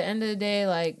 but at the end of the day,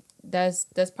 like, that's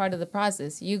part of the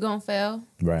process. You gonna fail.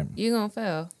 Right. You gonna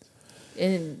fail.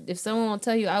 And if someone will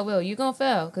tell you I will, you gonna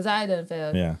fail, because I done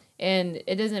failed. Yeah. And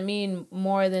it doesn't mean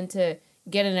more than to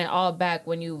getting it all back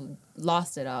when you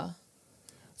lost it all.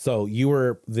 So you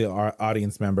were the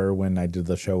audience member when I did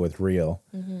the show with Real,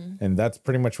 and that's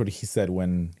pretty much what he said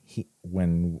when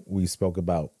we spoke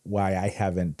about why I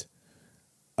haven't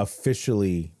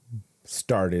officially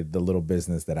started the little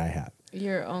business that I have.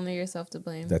 You're only yourself to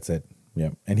blame. That's it.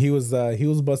 Yeah. And he was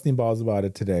busting balls about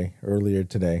it earlier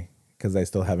today, because I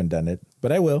still haven't done it,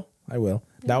 but I will. Yeah.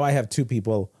 Now I have two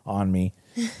people on me,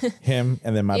 him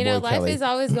and then my boy life Kelly. is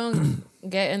always going to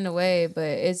get in the way,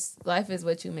 but life is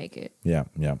what you make it. Yeah.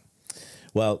 Yeah.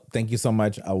 Well, thank you so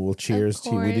much. I will cheers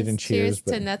to you. We didn't cheers,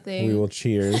 but to nothing. We will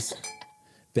cheers.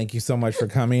 Thank you so much for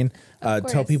coming.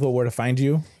 Tell people where to find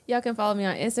you. Y'all can follow me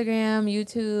on Instagram,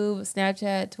 YouTube,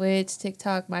 Snapchat, Twitch,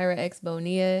 TikTok, Myra X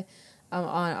Bonilla. I'm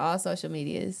on all social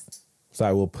medias. So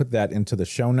I will put that into the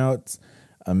show notes.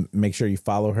 Make sure you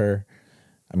follow her.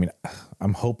 I mean,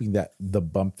 I'm hoping that the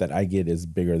bump that I get is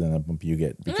bigger than the bump you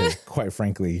get, because quite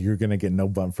frankly, you're going to get no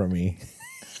bump from me.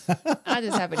 I'm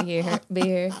just happy to be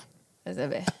here.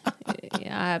 I'm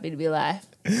happy to be alive.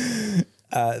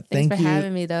 Thanks for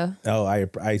having me, though. Oh,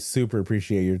 I super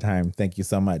appreciate your time. Thank you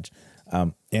so much.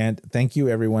 And thank you,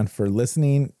 everyone, for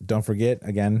listening. Don't forget,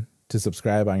 again, to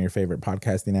subscribe on your favorite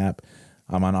podcasting app.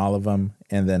 I'm on all of them.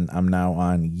 And then I'm now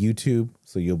on YouTube,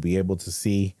 so you'll be able to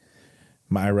see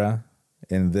Myra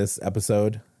in this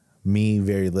episode, me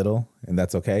very little, and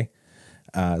that's okay.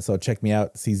 So check me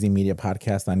out, CZ Media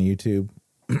Podcast on YouTube.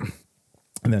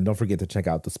 And then don't forget to check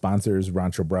out the sponsors,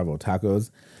 Rancho Bravo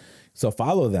Tacos. So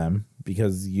follow them,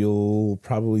 because you'll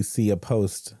probably see a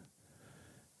post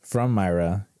from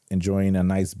Myra enjoying a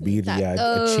nice birria,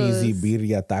 a cheesy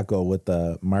birria taco with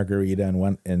the margarita in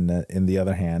one in the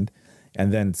other hand,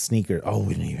 and then sneakers. Oh,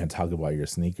 we didn't even talk about your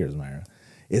sneakers, Myra.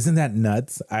 Isn't that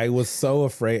nuts? I was so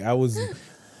afraid. I was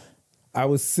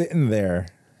sitting there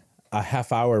a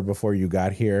half hour before you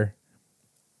got here,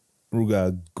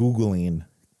 Googling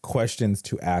questions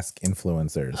to ask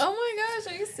influencers. Oh my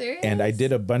gosh, are you serious? And I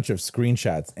did a bunch of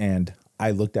screenshots, and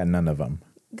I looked at none of them.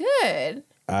 Good.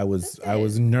 I was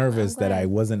nervous that I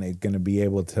wasn't going to be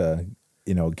able to,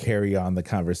 carry on the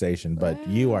conversation, but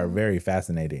you are very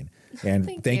fascinating.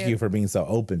 And thank you for being so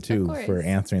open too, for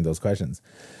answering those questions.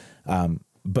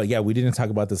 But yeah, we didn't talk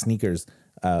about the sneakers.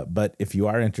 But if you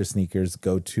are into sneakers,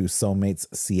 go to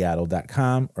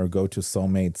soulmatesseattle.com or go to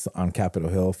Soulmates on Capitol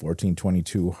Hill,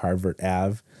 1422 Harvard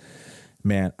Ave.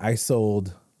 Man, I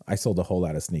sold a whole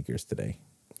lot of sneakers today.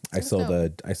 I sold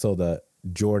a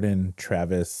Jordan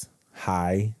Travis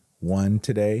High 1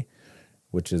 today,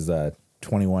 which is a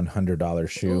 $2,100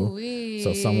 shoe. Ooh-wee.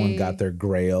 So someone got their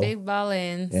grail. Big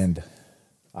ballins. And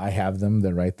I have them.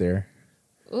 They're right there.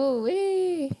 Ooh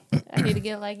wee! I need to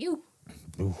get like you.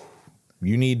 Ooh.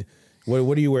 You need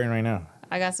what are you wearing right now?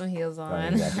 I got some heels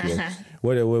on.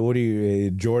 What are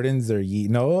you Jordans or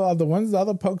No, the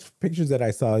other pictures that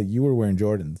I saw, you were wearing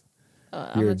Jordans.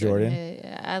 You're a Jordan.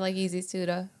 I like Yeezys too,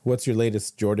 though. What's your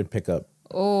latest Jordan pickup?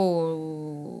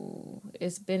 Oh,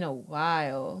 it's been a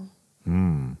while.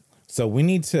 So we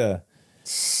need to.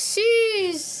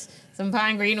 Sheesh, some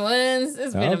pine green ones.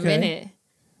 It's been a minute.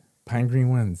 Pine green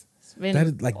ones.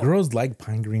 Girls like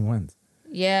pine green ones.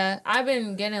 Yeah, I've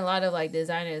been getting a lot of like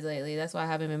designers lately. That's why I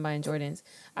haven't been buying Jordans.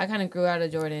 I kind of grew out of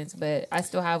Jordans, but I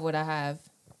still have what I have.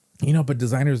 But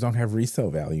designers don't have resale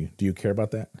value. Do you care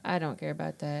about that? I don't care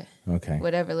about that. Okay.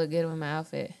 Whatever look good with my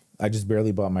outfit. I just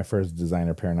barely bought my first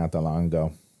designer pair not that long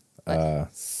ago.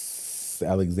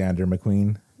 Alexander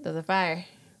McQueen. Those are fire.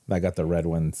 I got the red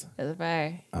ones. Those are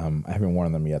fire. I haven't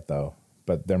worn them yet though,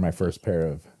 but they're my first pair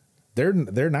of.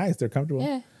 They're nice. They're comfortable.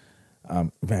 Yeah.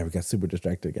 Man, we got super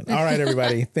distracted again. All right,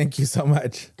 everybody. Thank you so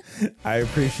much. I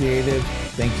appreciate it.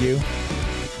 Thank you.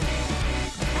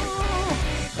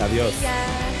 Adios.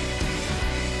 Yeah.